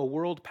overthrow a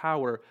world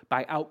power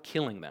by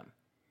out-killing them?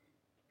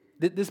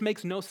 This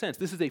makes no sense.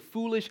 This is a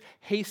foolish,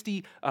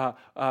 hasty,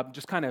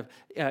 just kind of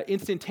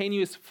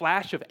instantaneous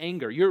flash of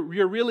anger.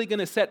 You're really going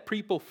to set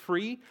people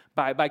free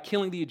by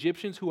killing the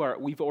Egyptians who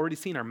we've already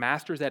seen are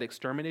masters at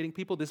exterminating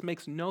people? This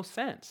makes no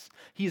sense.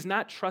 He's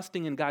not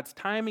trusting in God's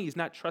timing. He's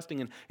not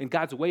trusting in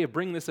God's way of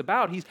bringing this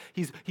about.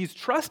 He's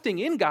trusting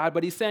in God,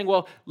 but he's saying,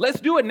 well, let's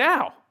do it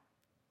now.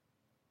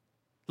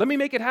 Let me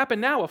make it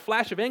happen now. A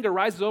flash of anger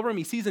rises over him.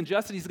 He sees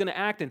injustice. He's going to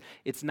act, and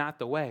it's not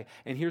the way.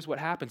 And here's what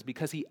happens.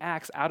 Because he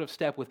acts out of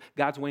step with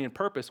God's way and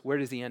purpose, where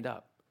does he end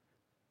up?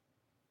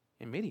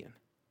 In Midian.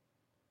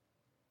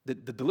 The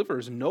deliverer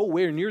is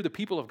nowhere near the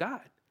people of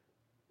God.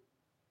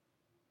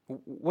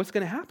 What's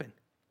going to happen?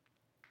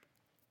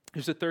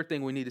 Here's the third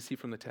thing we need to see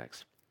from the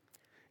text,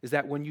 is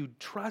that when you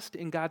trust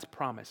in God's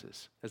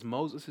promises, as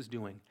Moses is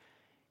doing,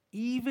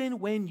 even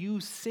when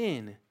you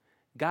sin,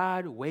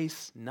 God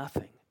wastes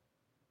nothing.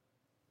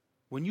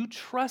 When you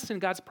trust in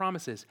God's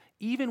promises,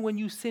 even when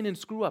you sin and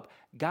screw up,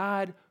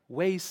 God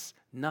wastes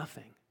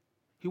nothing.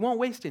 He won't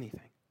waste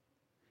anything.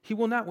 He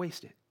will not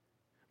waste it.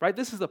 Right?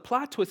 This is the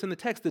plot twist in the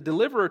text. The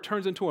deliverer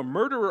turns into a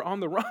murderer on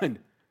the run.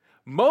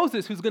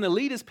 Moses, who's going to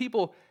lead his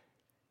people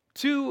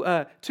to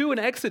an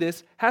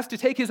exodus, has to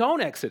take his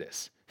own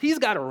exodus. He's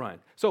got to run.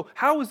 So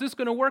how is this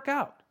going to work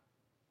out?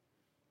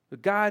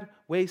 But God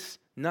wastes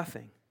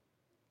nothing.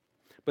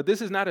 But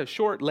this is not a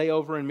short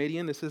layover in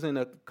Midian. This isn't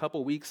a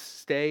couple weeks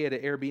stay at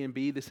an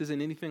Airbnb. This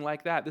isn't anything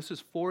like that. This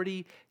is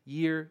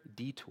 40-year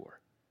detour.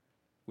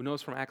 We know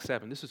this from Acts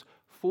 7. This is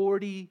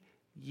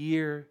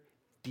 40-year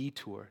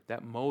detour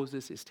that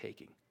Moses is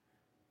taking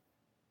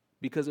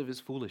because of his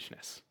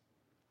foolishness.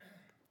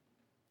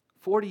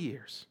 40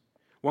 years.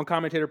 One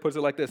commentator puts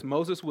it like this: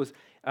 Moses was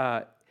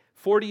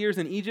 40 years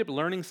in Egypt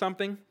learning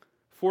something,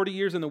 40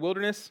 years in the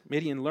wilderness,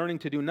 Midian learning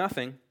to do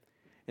nothing,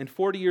 and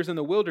 40 years in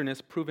the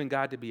wilderness proving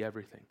God to be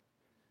everything.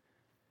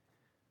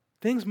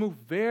 Things move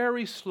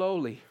very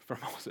slowly for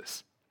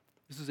Moses.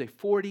 This is a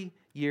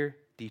 40-year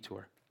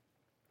detour.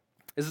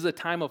 This is a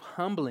time of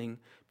humbling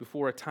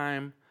before a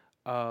time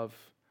of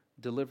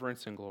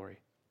deliverance and glory.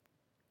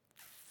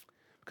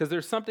 Because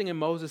there's something in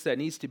Moses that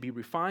needs to be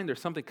refined.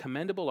 There's something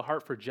commendable, a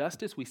heart for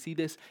justice. We see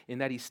this in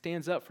that he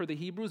stands up for the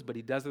Hebrews, but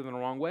he does it in the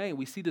wrong way. And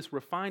we see this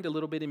refined a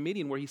little bit in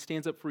Midian, where he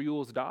stands up for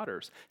Reuel's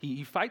daughters.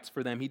 He fights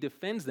for them. He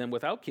defends them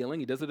without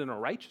killing. He does it in a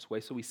righteous way.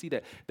 So we see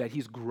that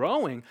he's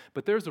growing,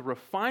 but there's a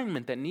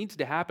refinement that needs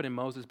to happen in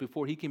Moses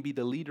before he can be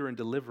the leader and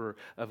deliverer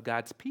of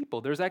God's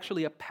people. There's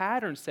actually a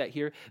pattern set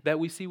here that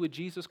we see with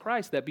Jesus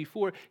Christ, that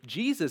before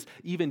Jesus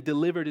even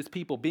delivered his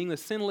people, being the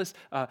sinless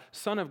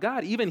Son of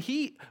God, even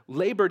he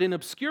labored in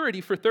obscurity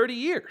for 30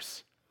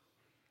 years.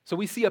 So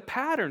we see a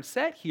pattern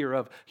set here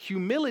of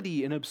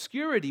humility and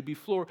obscurity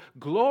before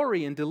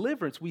glory and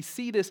deliverance. We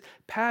see this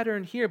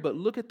pattern here, but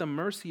look at the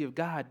mercy of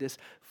God. This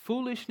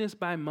foolishness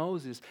by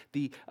Moses,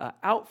 the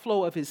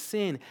outflow of his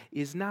sin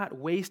is not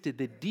wasted.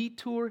 The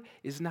detour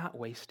is not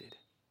wasted.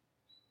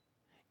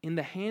 In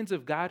the hands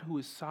of God who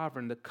is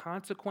sovereign, the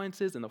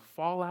consequences and the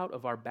fallout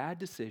of our bad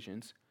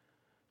decisions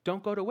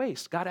don't go to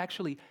waste. God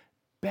actually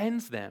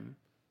bends them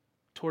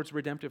towards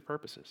redemptive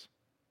purposes.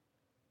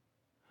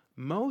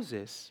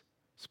 Moses'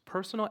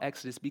 personal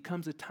exodus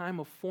becomes a time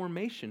of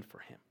formation for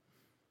him.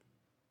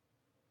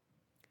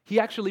 He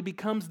actually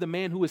becomes the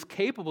man who is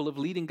capable of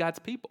leading God's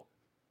people.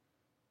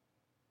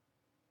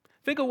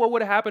 Think of what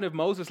would have happened if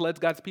Moses led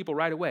God's people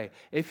right away.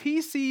 If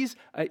he sees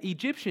an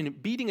Egyptian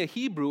beating a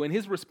Hebrew and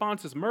his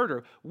response is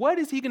murder, what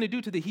is he going to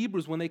do to the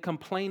Hebrews when they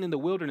complain in the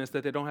wilderness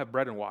that they don't have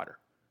bread and water?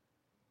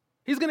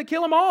 He's going to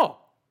kill them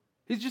all.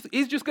 He's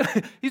just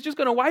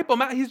going to wipe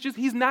them out.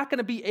 He's not going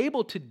to be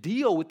able to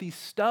deal with these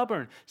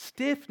stubborn,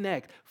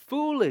 stiff-necked,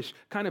 foolish,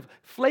 kind of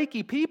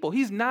flaky people.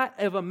 He's not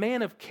of a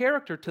man of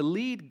character to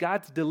lead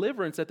God's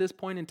deliverance at this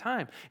point in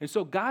time. And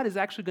so God is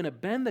actually going to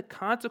bend the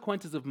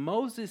consequences of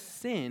Moses'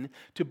 sin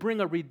to bring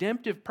a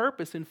redemptive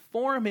purpose and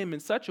form him in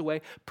such a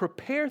way,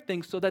 prepare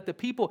things so that the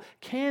people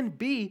can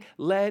be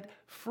led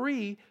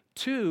free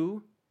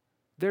to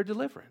their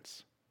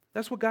deliverance.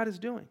 That's what God is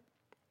doing.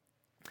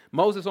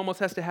 Moses almost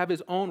has to have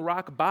his own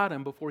rock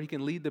bottom before he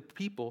can lead the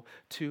people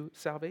to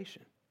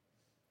salvation.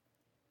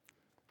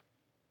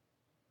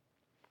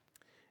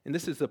 And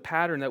this is the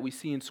pattern that we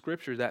see in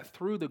Scripture, that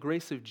through the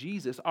grace of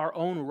Jesus, our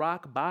own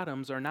rock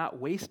bottoms are not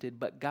wasted,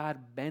 but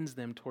God bends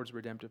them towards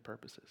redemptive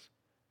purposes.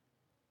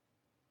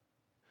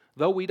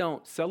 Though we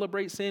don't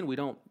celebrate sin, we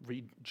don't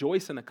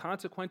rejoice in the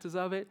consequences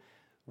of it,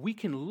 we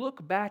can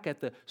look back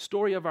at the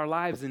story of our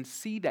lives and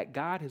see that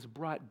God has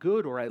brought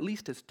good, or at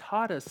least has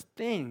taught us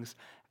things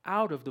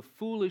out of the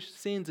foolish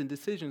sins and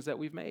decisions that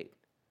we've made.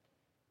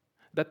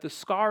 That the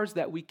scars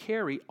that we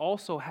carry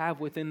also have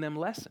within them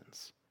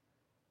lessons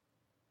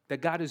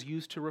that God has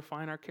used to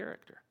refine our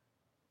character.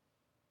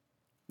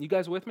 You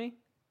guys with me?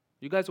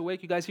 You guys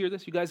awake? You guys hear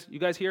this? You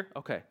guys hear?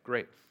 Okay,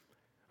 great.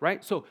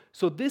 Right? So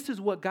this is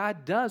what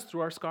God does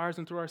through our scars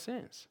and through our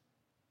sins.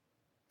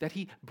 That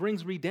he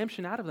brings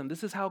redemption out of them.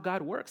 This is how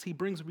God works. He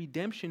brings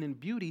redemption and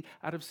beauty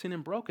out of sin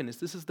and brokenness.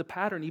 This is the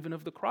pattern even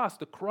of the cross.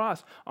 The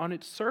cross on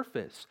its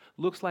surface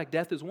looks like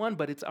death is won,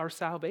 but it's our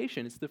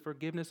salvation. It's the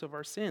forgiveness of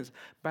our sins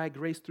by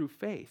grace through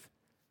faith.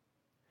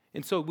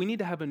 And so we need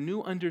to have a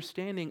new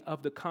understanding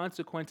of the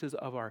consequences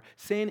of our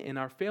sin and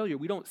our failure.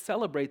 We don't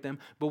celebrate them,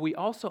 but we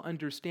also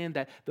understand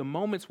that the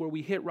moments where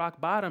we hit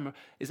rock bottom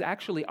is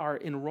actually our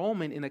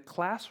enrollment in a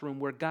classroom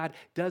where God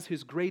does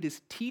his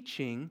greatest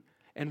teaching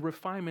and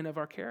refinement of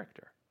our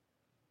character.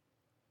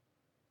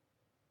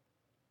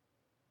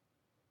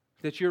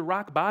 That your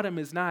rock bottom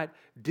is not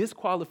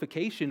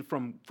disqualification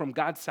from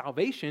God's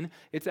salvation.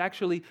 It's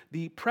actually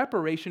the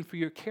preparation for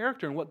your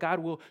character and what God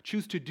will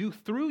choose to do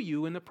through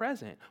you in the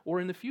present or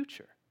in the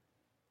future.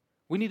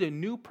 We need a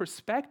new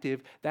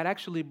perspective that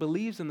actually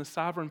believes in the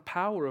sovereign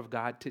power of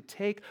God to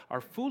take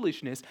our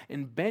foolishness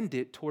and bend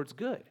it towards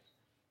good.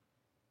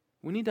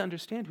 We need to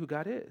understand who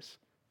God is.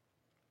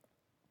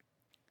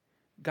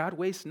 God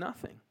wastes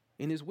nothing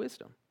in his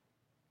wisdom.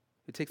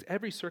 It takes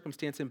every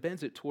circumstance and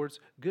bends it towards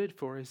good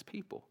for his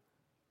people.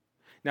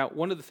 Now,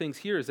 one of the things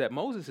here is that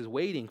Moses is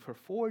waiting for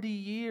 40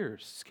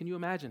 years. Can you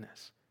imagine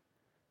this?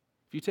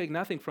 If you take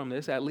nothing from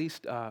this, at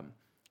least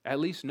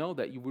know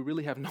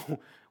that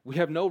we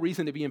have no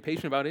reason to be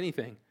impatient about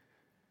anything,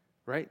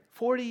 right?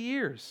 40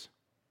 years.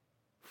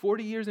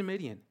 40 years in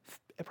Midian.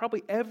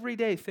 Probably every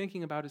day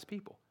thinking about his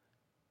people.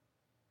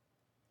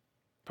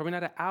 Probably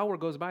not an hour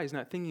goes by he's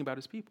not thinking about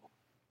his people.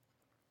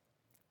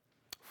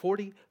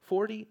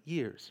 40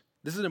 years.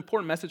 This is an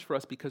important message for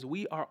us because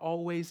we are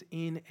always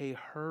in a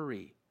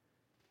hurry.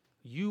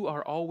 You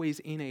are always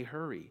in a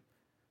hurry.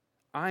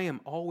 I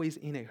am always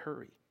in a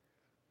hurry.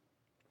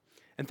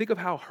 And think of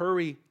how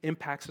hurry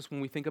impacts us when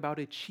we think about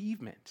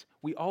achievement.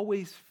 We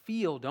always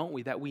feel, don't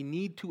we, that we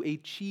need to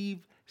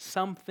achieve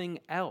something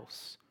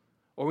else,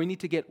 or we need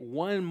to get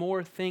one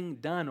more thing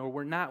done, or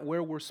we're not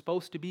where we're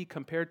supposed to be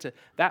compared to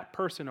that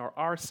person, or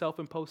our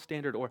self-imposed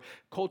standard, or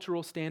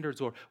cultural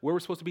standards, or where we're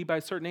supposed to be by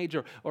a certain age,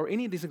 or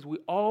any of these things. We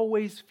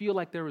always feel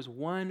like there is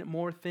one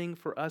more thing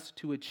for us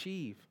to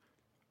achieve.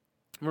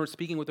 I remember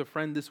speaking with a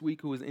friend this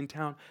week who was in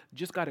town,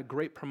 just got a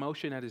great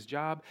promotion at his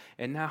job,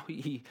 and now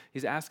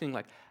he's asking,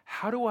 like,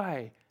 how do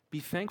I be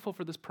thankful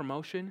for this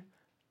promotion,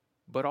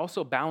 but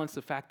also balance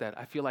the fact that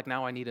I feel like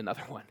now I need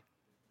another one?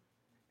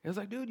 It was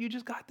like, dude, you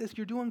just got this.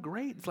 You're doing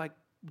great. It's like,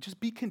 just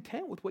be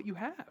content with what you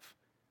have.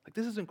 Like,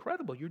 this is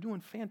incredible. You're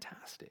doing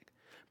fantastic.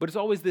 But it's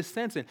always this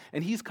sense,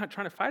 and he's trying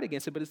to fight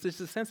against it, but it's just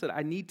this sense that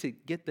I need to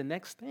get the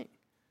next thing.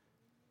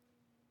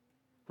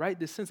 Right?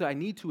 This sense that I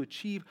need to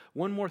achieve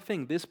one more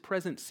thing. This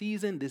present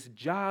season, this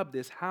job,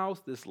 this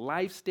house, this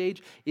life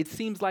stage, it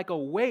seems like a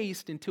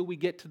waste until we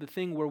get to the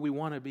thing where we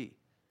want to be.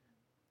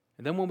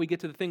 And then when we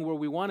get to the thing where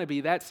we want to be,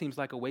 that seems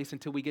like a waste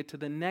until we get to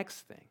the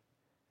next thing.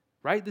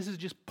 Right? This is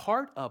just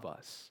part of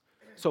us.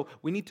 So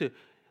we need to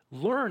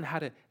learn how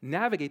to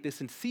navigate this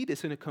and see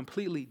this in a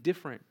completely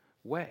different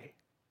way.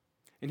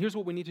 And here's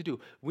what we need to do.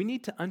 We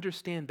need to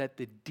understand that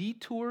the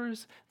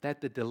detours,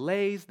 that the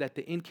delays, that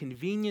the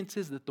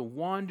inconveniences, that the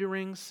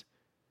wanderings,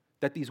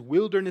 that these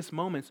wilderness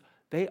moments,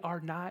 they are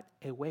not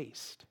a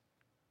waste.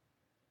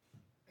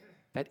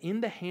 That in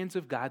the hands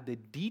of God, the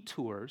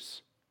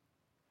detours,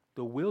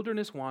 the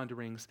wilderness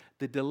wanderings,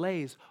 the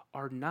delays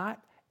are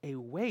not a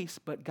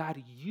waste, but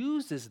God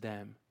uses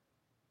them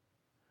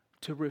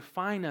to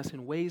refine us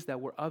in ways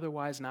that were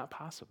otherwise not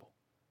possible.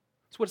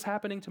 That's what's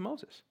happening to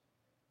Moses.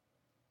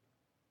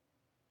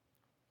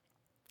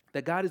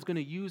 That God is going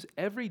to use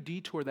every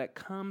detour that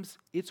comes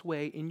its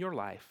way in your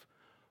life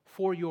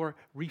for your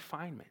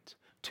refinement,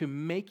 to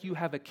make you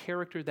have a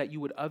character that you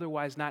would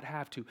otherwise not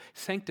have, to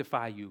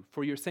sanctify you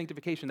for your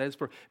sanctification. That is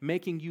for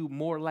making you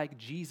more like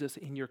Jesus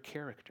in your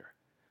character.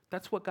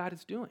 That's what God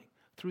is doing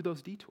through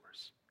those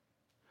detours.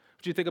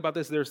 What do you think about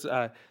this?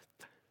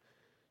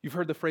 You've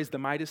heard the phrase the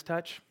Midas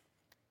touch,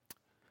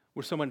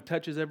 where someone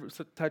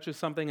touches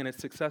something and it's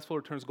successful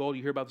or turns gold.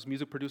 You hear about those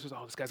music producers,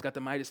 oh, this guy's got the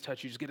Midas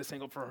touch. You just get a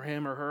single for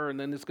him or her, and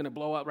then it's going to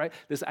blow up, right?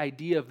 This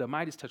idea of the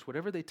Midas touch,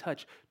 whatever they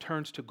touch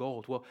turns to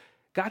gold. Well,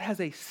 God has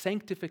a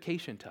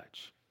sanctification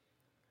touch.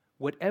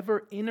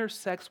 Whatever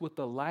intersects with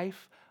the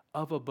life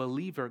of a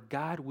believer,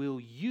 God will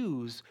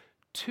use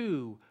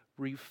to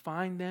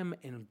refine them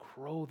and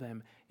grow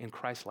them in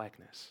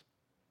Christ-likeness.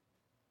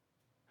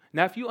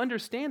 Now, if you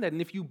understand that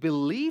and if you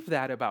believe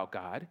that about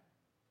God,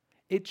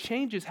 it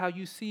changes how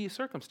you see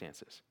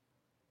circumstances.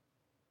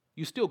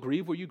 You still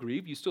grieve where you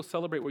grieve, you still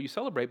celebrate where you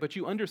celebrate, but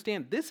you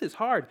understand this is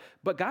hard,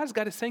 but God's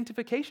got a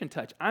sanctification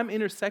touch. I'm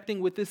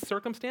intersecting with this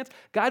circumstance.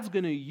 God's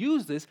going to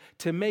use this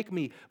to make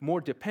me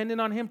more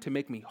dependent on Him, to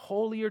make me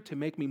holier, to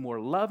make me more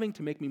loving,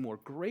 to make me more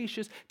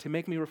gracious, to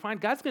make me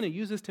refined. God's going to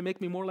use this to make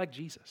me more like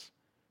Jesus.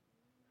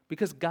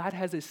 Because God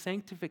has a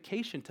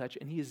sanctification touch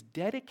and He is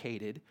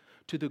dedicated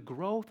to the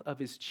growth of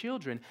His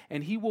children,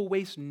 and He will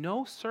waste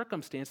no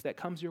circumstance that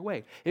comes your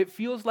way. It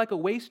feels like a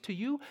waste to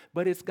you,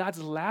 but it's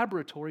God's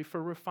laboratory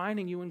for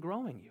refining you and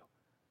growing you.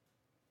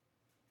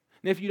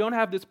 And if you don't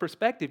have this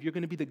perspective, you're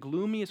going to be the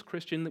gloomiest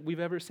Christian that we've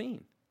ever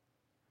seen.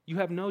 You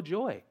have no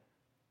joy.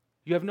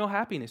 You have no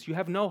happiness. You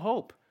have no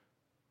hope.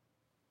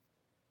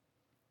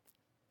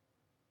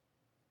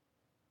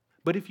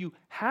 But if you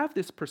have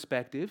this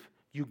perspective,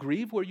 you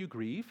grieve where you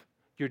grieve,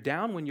 you're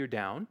down when you're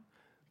down,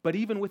 but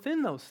even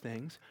within those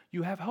things,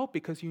 you have hope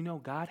because you know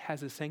God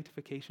has a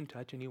sanctification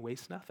touch and He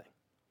wastes nothing.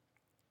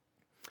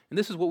 And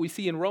this is what we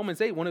see in Romans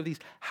 8, one of these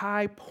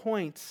high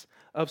points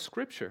of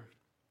Scripture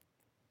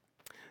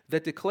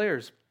that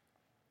declares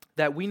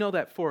that we know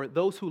that for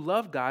those who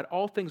love God,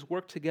 all things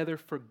work together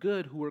for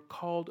good who are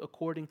called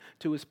according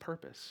to His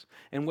purpose.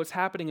 And what's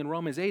happening in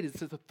Romans 8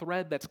 is a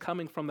thread that's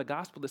coming from the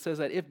gospel that says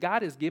that if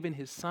God has given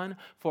His Son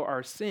for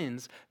our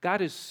sins,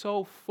 God is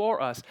so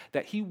for us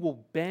that He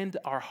will bend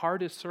our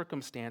hardest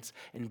circumstance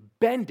and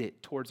bend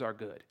it towards our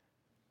good.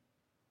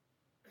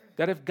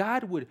 That if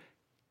God would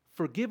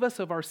forgive us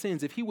of our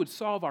sins, if He would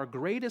solve our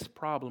greatest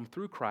problem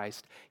through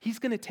Christ, He's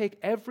going to take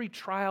every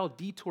trial,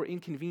 detour,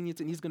 inconvenience,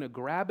 and He's going to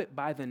grab it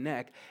by the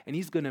neck, and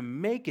He's going to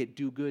make it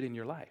do good in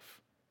your life.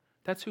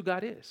 That's who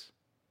God is.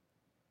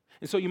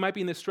 And so you might be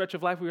in this stretch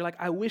of life where you're like,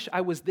 I wish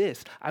I was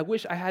this. I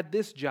wish I had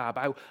this job.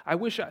 I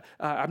wish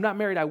I'm not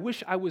married. I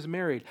wish I was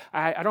married.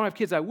 I don't have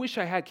kids. I wish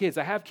I had kids.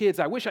 I have kids.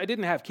 I wish I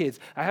didn't have kids.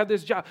 I have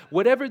this job.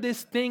 Whatever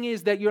this thing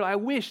is that you're like, I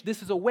wish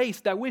this is a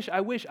waste. I wish.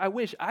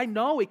 I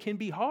know it can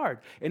be hard.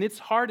 And it's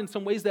hard in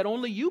some ways that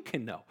only you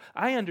can know.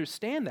 I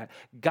understand that.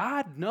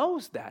 God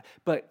knows that.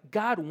 But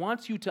God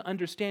wants you to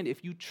understand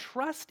if you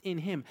trust in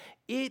Him,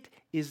 it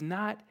is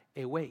not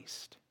a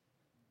waste.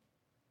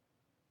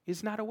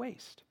 It's not a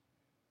waste.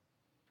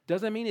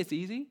 Doesn't mean it's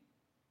easy.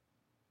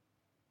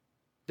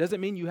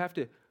 Doesn't mean you have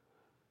to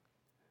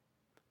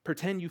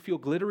pretend you feel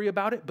glittery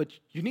about it, but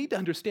you need to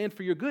understand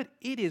for your good,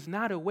 it is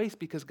not a waste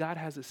because God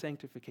has a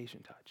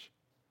sanctification touch.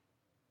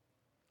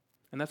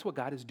 And that's what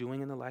God is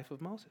doing in the life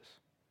of Moses.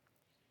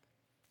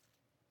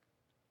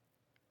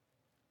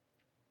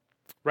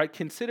 Right?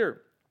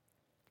 Consider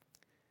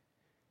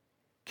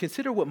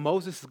what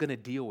Moses is going to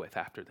deal with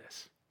after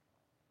this.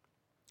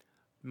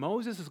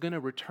 Moses is going to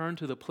return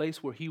to the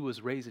place where he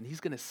was raised, and he's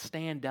going to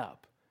stand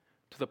up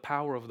to the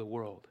power of the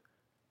world.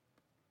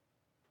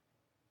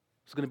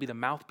 It's going to be the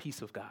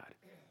mouthpiece of God.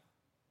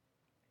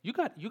 You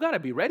got to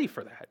be ready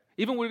for that.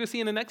 Even we're going to see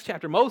in the next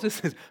chapter,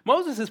 Moses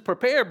is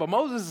prepared, but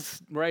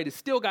Moses, right, has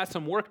still got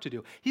some work to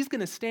do. He's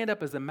going to stand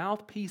up as a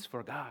mouthpiece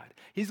for God.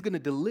 He's going to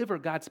deliver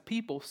God's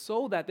people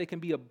so that they can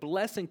be a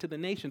blessing to the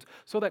nations,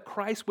 so that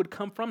Christ would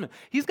come from them.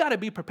 He's got to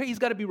be prepared. He's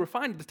got to be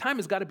refined. The time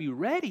has got to be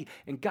ready,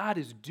 and God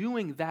is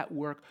doing that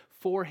work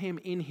for him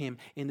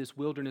in this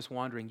wilderness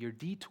wandering. Your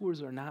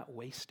detours are not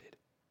wasted.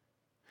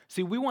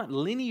 See, we want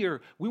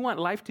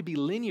life to be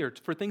linear,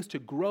 for things to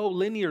grow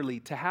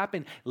linearly, to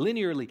happen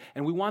linearly,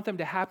 and we want them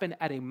to happen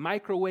at a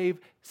microwave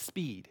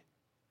speed,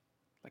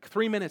 like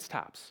 3 minutes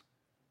tops.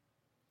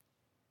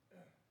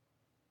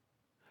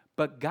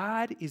 But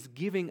God is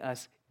giving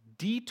us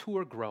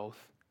detour growth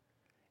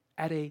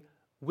at a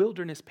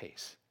wilderness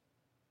pace.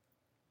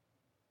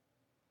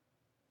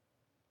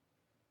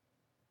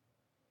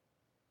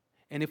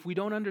 And if we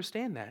don't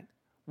understand that,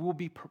 we will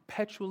be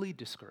perpetually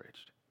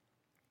discouraged.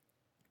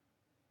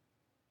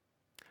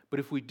 But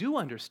if we do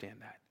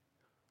understand that,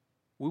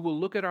 we will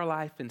look at our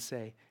life and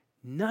say,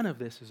 none of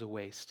this is a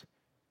waste,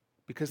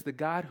 because the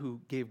God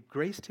who gave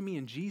grace to me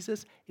in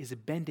Jesus is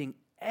bending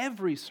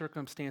every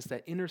circumstance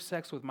that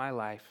intersects with my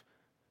life,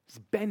 is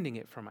bending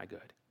it for my good.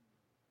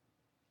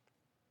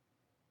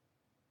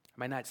 I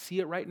might not see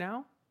it right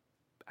now.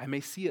 I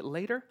may see it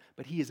later,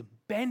 but he is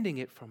bending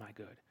it for my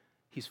good.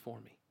 He's for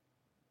me.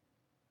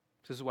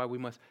 This is why we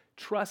must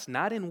trust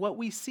not in what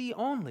we see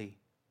only,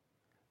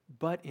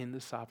 but in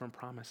the sovereign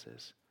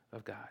promises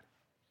of God.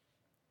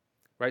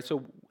 Right?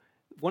 So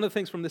one of the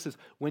things from this is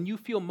when you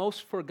feel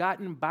most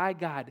forgotten by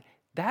God,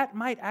 that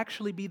might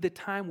actually be the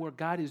time where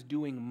God is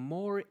doing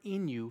more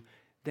in you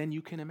than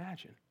you can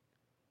imagine.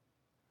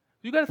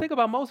 You got to think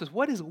about Moses.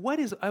 We'll give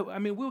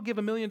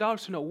 $1 million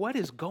to know what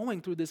is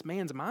going through this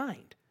man's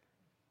mind.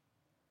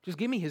 Just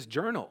give me his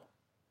journal.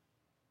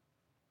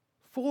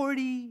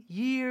 40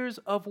 years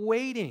of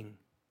waiting,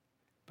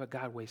 but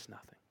God wastes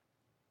nothing.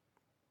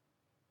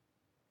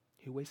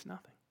 He wastes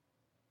nothing.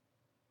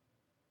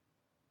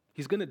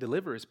 He's going to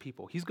deliver his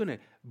people. He's going to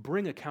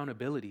bring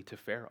accountability to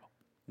Pharaoh.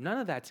 None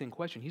of that's in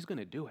question. He's going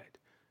to do it.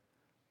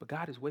 But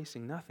God is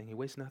wasting nothing. He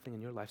wastes nothing in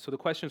your life. So the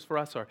questions for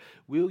us are,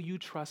 will you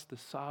trust the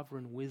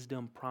sovereign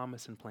wisdom,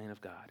 promise, and plan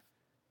of God?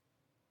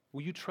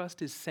 Will you trust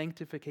his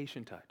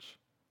sanctification touch?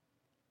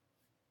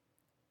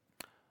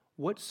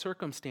 What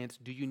circumstance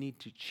do you need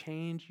to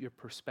change your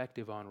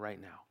perspective on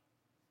right now?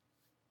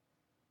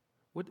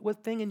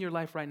 What thing in your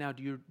life right now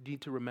do you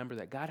need to remember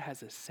that God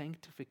has a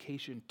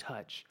sanctification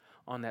touch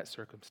on that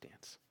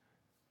circumstance?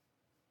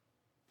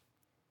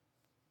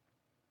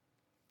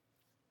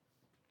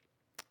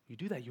 You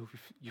do that, you'll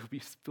be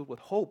filled with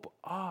hope,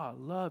 awe,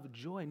 love,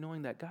 joy,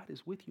 knowing that God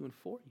is with you and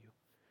for you.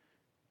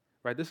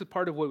 Right? This is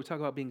part of what we talk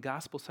about being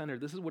gospel-centered.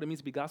 This is what it means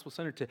to be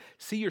gospel-centered, to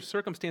see your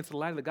circumstance in the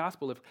light of the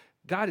gospel. If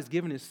God has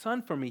given his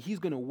son for me, he's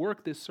going to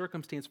work this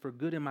circumstance for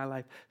good in my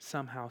life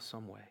somehow,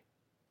 some way.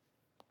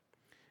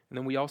 And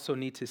then we also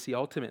need to see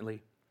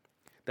ultimately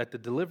that the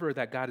deliverer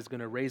that God is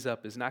going to raise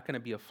up is not going to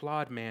be a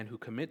flawed man who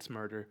commits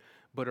murder,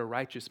 but a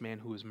righteous man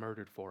who is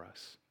murdered for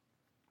us.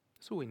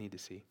 That's what we need to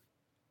see.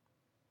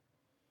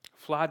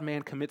 Flawed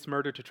man commits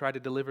murder to try to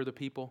deliver the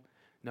people.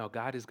 No,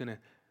 God is going to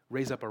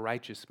raise up a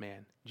righteous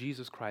man,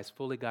 Jesus Christ,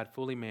 fully God,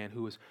 fully man,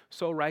 who is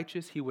so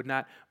righteous he would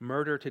not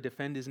murder to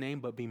defend his name,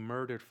 but be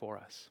murdered for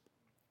us.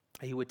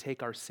 He would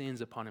take our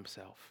sins upon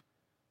himself.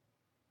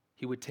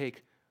 He would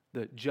take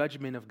the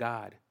judgment of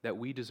God that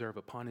we deserve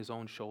upon his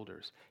own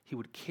shoulders. He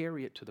would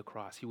carry it to the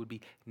cross. He would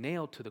be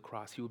nailed to the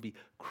cross. He would be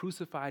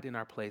crucified in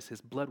our place. His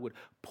blood would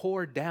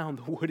pour down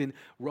the wooden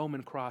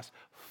Roman cross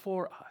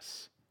for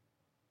us,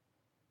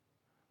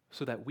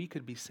 so that we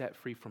could be set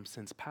free from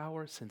sin's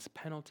power, sin's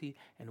penalty,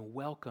 and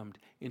welcomed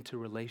into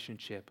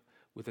relationship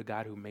with the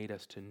God who made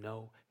us to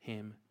know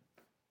him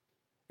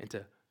and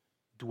to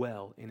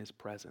dwell in his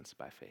presence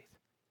by faith.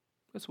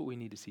 That's what we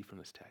need to see from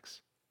this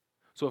text.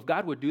 So if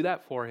God would do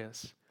that for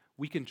us,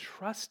 we can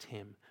trust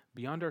him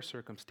beyond our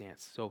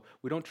circumstance. So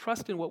we don't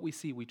trust in what we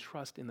see, we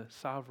trust in the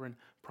sovereign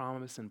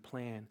promise and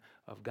plan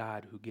of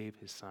God who gave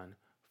his son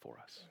for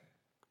us.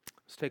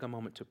 Let's take a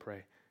moment to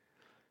pray.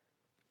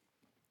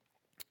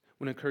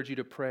 I want to encourage you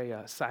to pray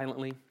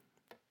silently,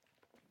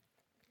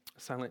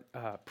 silent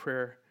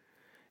prayer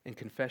and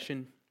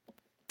confession.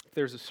 If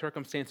there's a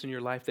circumstance in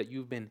your life that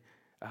you've been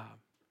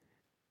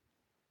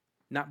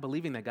not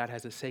believing that God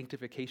has a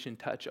sanctification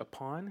touch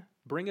upon,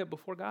 bring it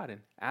before God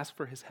and ask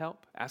for his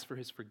help, ask for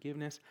his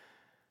forgiveness,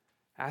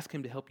 ask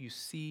him to help you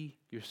see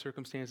your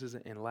circumstances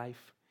in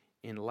life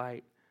in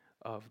light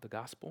of the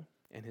gospel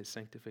and his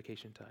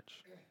sanctification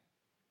touch.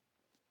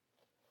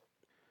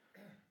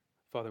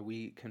 Father,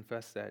 we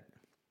confess that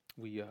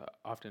we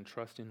often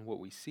trust in what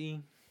we see.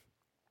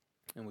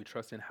 And we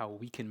trust in how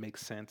we can make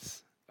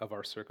sense of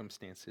our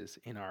circumstances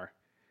in our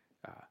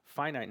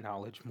finite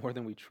knowledge more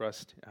than we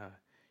trust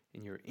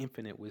in your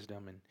infinite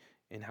wisdom and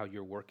in how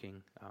you're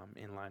working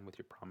in line with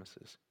your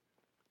promises.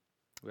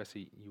 We ask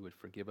that you would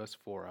forgive us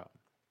for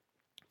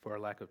our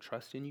lack of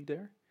trust in you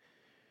there.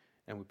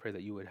 And we pray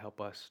that you would help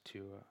us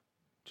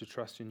to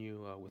trust in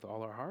you with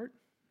all our heart,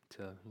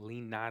 to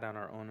lean not on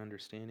our own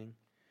understanding,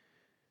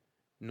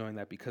 knowing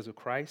that because of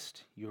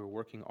Christ, you are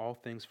working all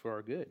things for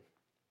our good.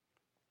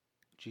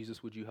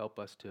 Jesus, would you help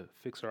us to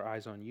fix our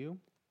eyes on you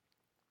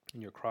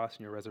and your cross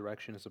and your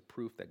resurrection as a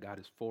proof that God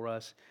is for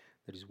us,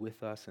 that He's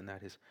with us, and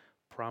that His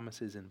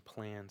promises and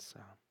plans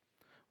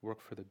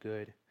work for the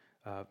good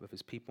of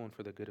His people and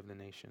for the good of the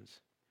nations,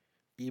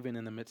 even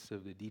in the midst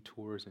of the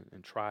detours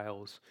and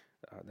trials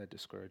that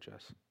discourage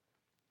us.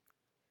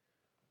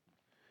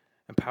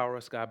 Empower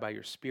us, God, by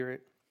your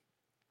Spirit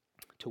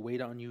to wait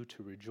on you,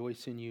 to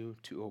rejoice in you,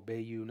 to obey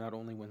you, not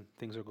only when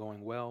things are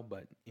going well,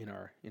 but in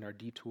our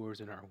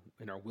detours, in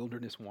our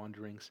wilderness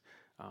wanderings,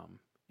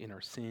 in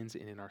our sins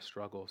and in our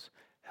struggles.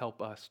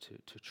 Help us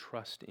to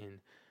trust in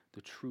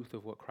the truth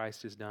of what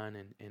Christ has done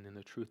and in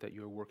the truth that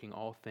you are working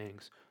all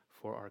things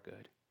for our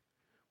good.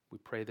 We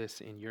pray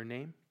this in your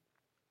name,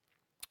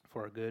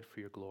 for our good,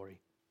 for your glory.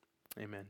 Amen.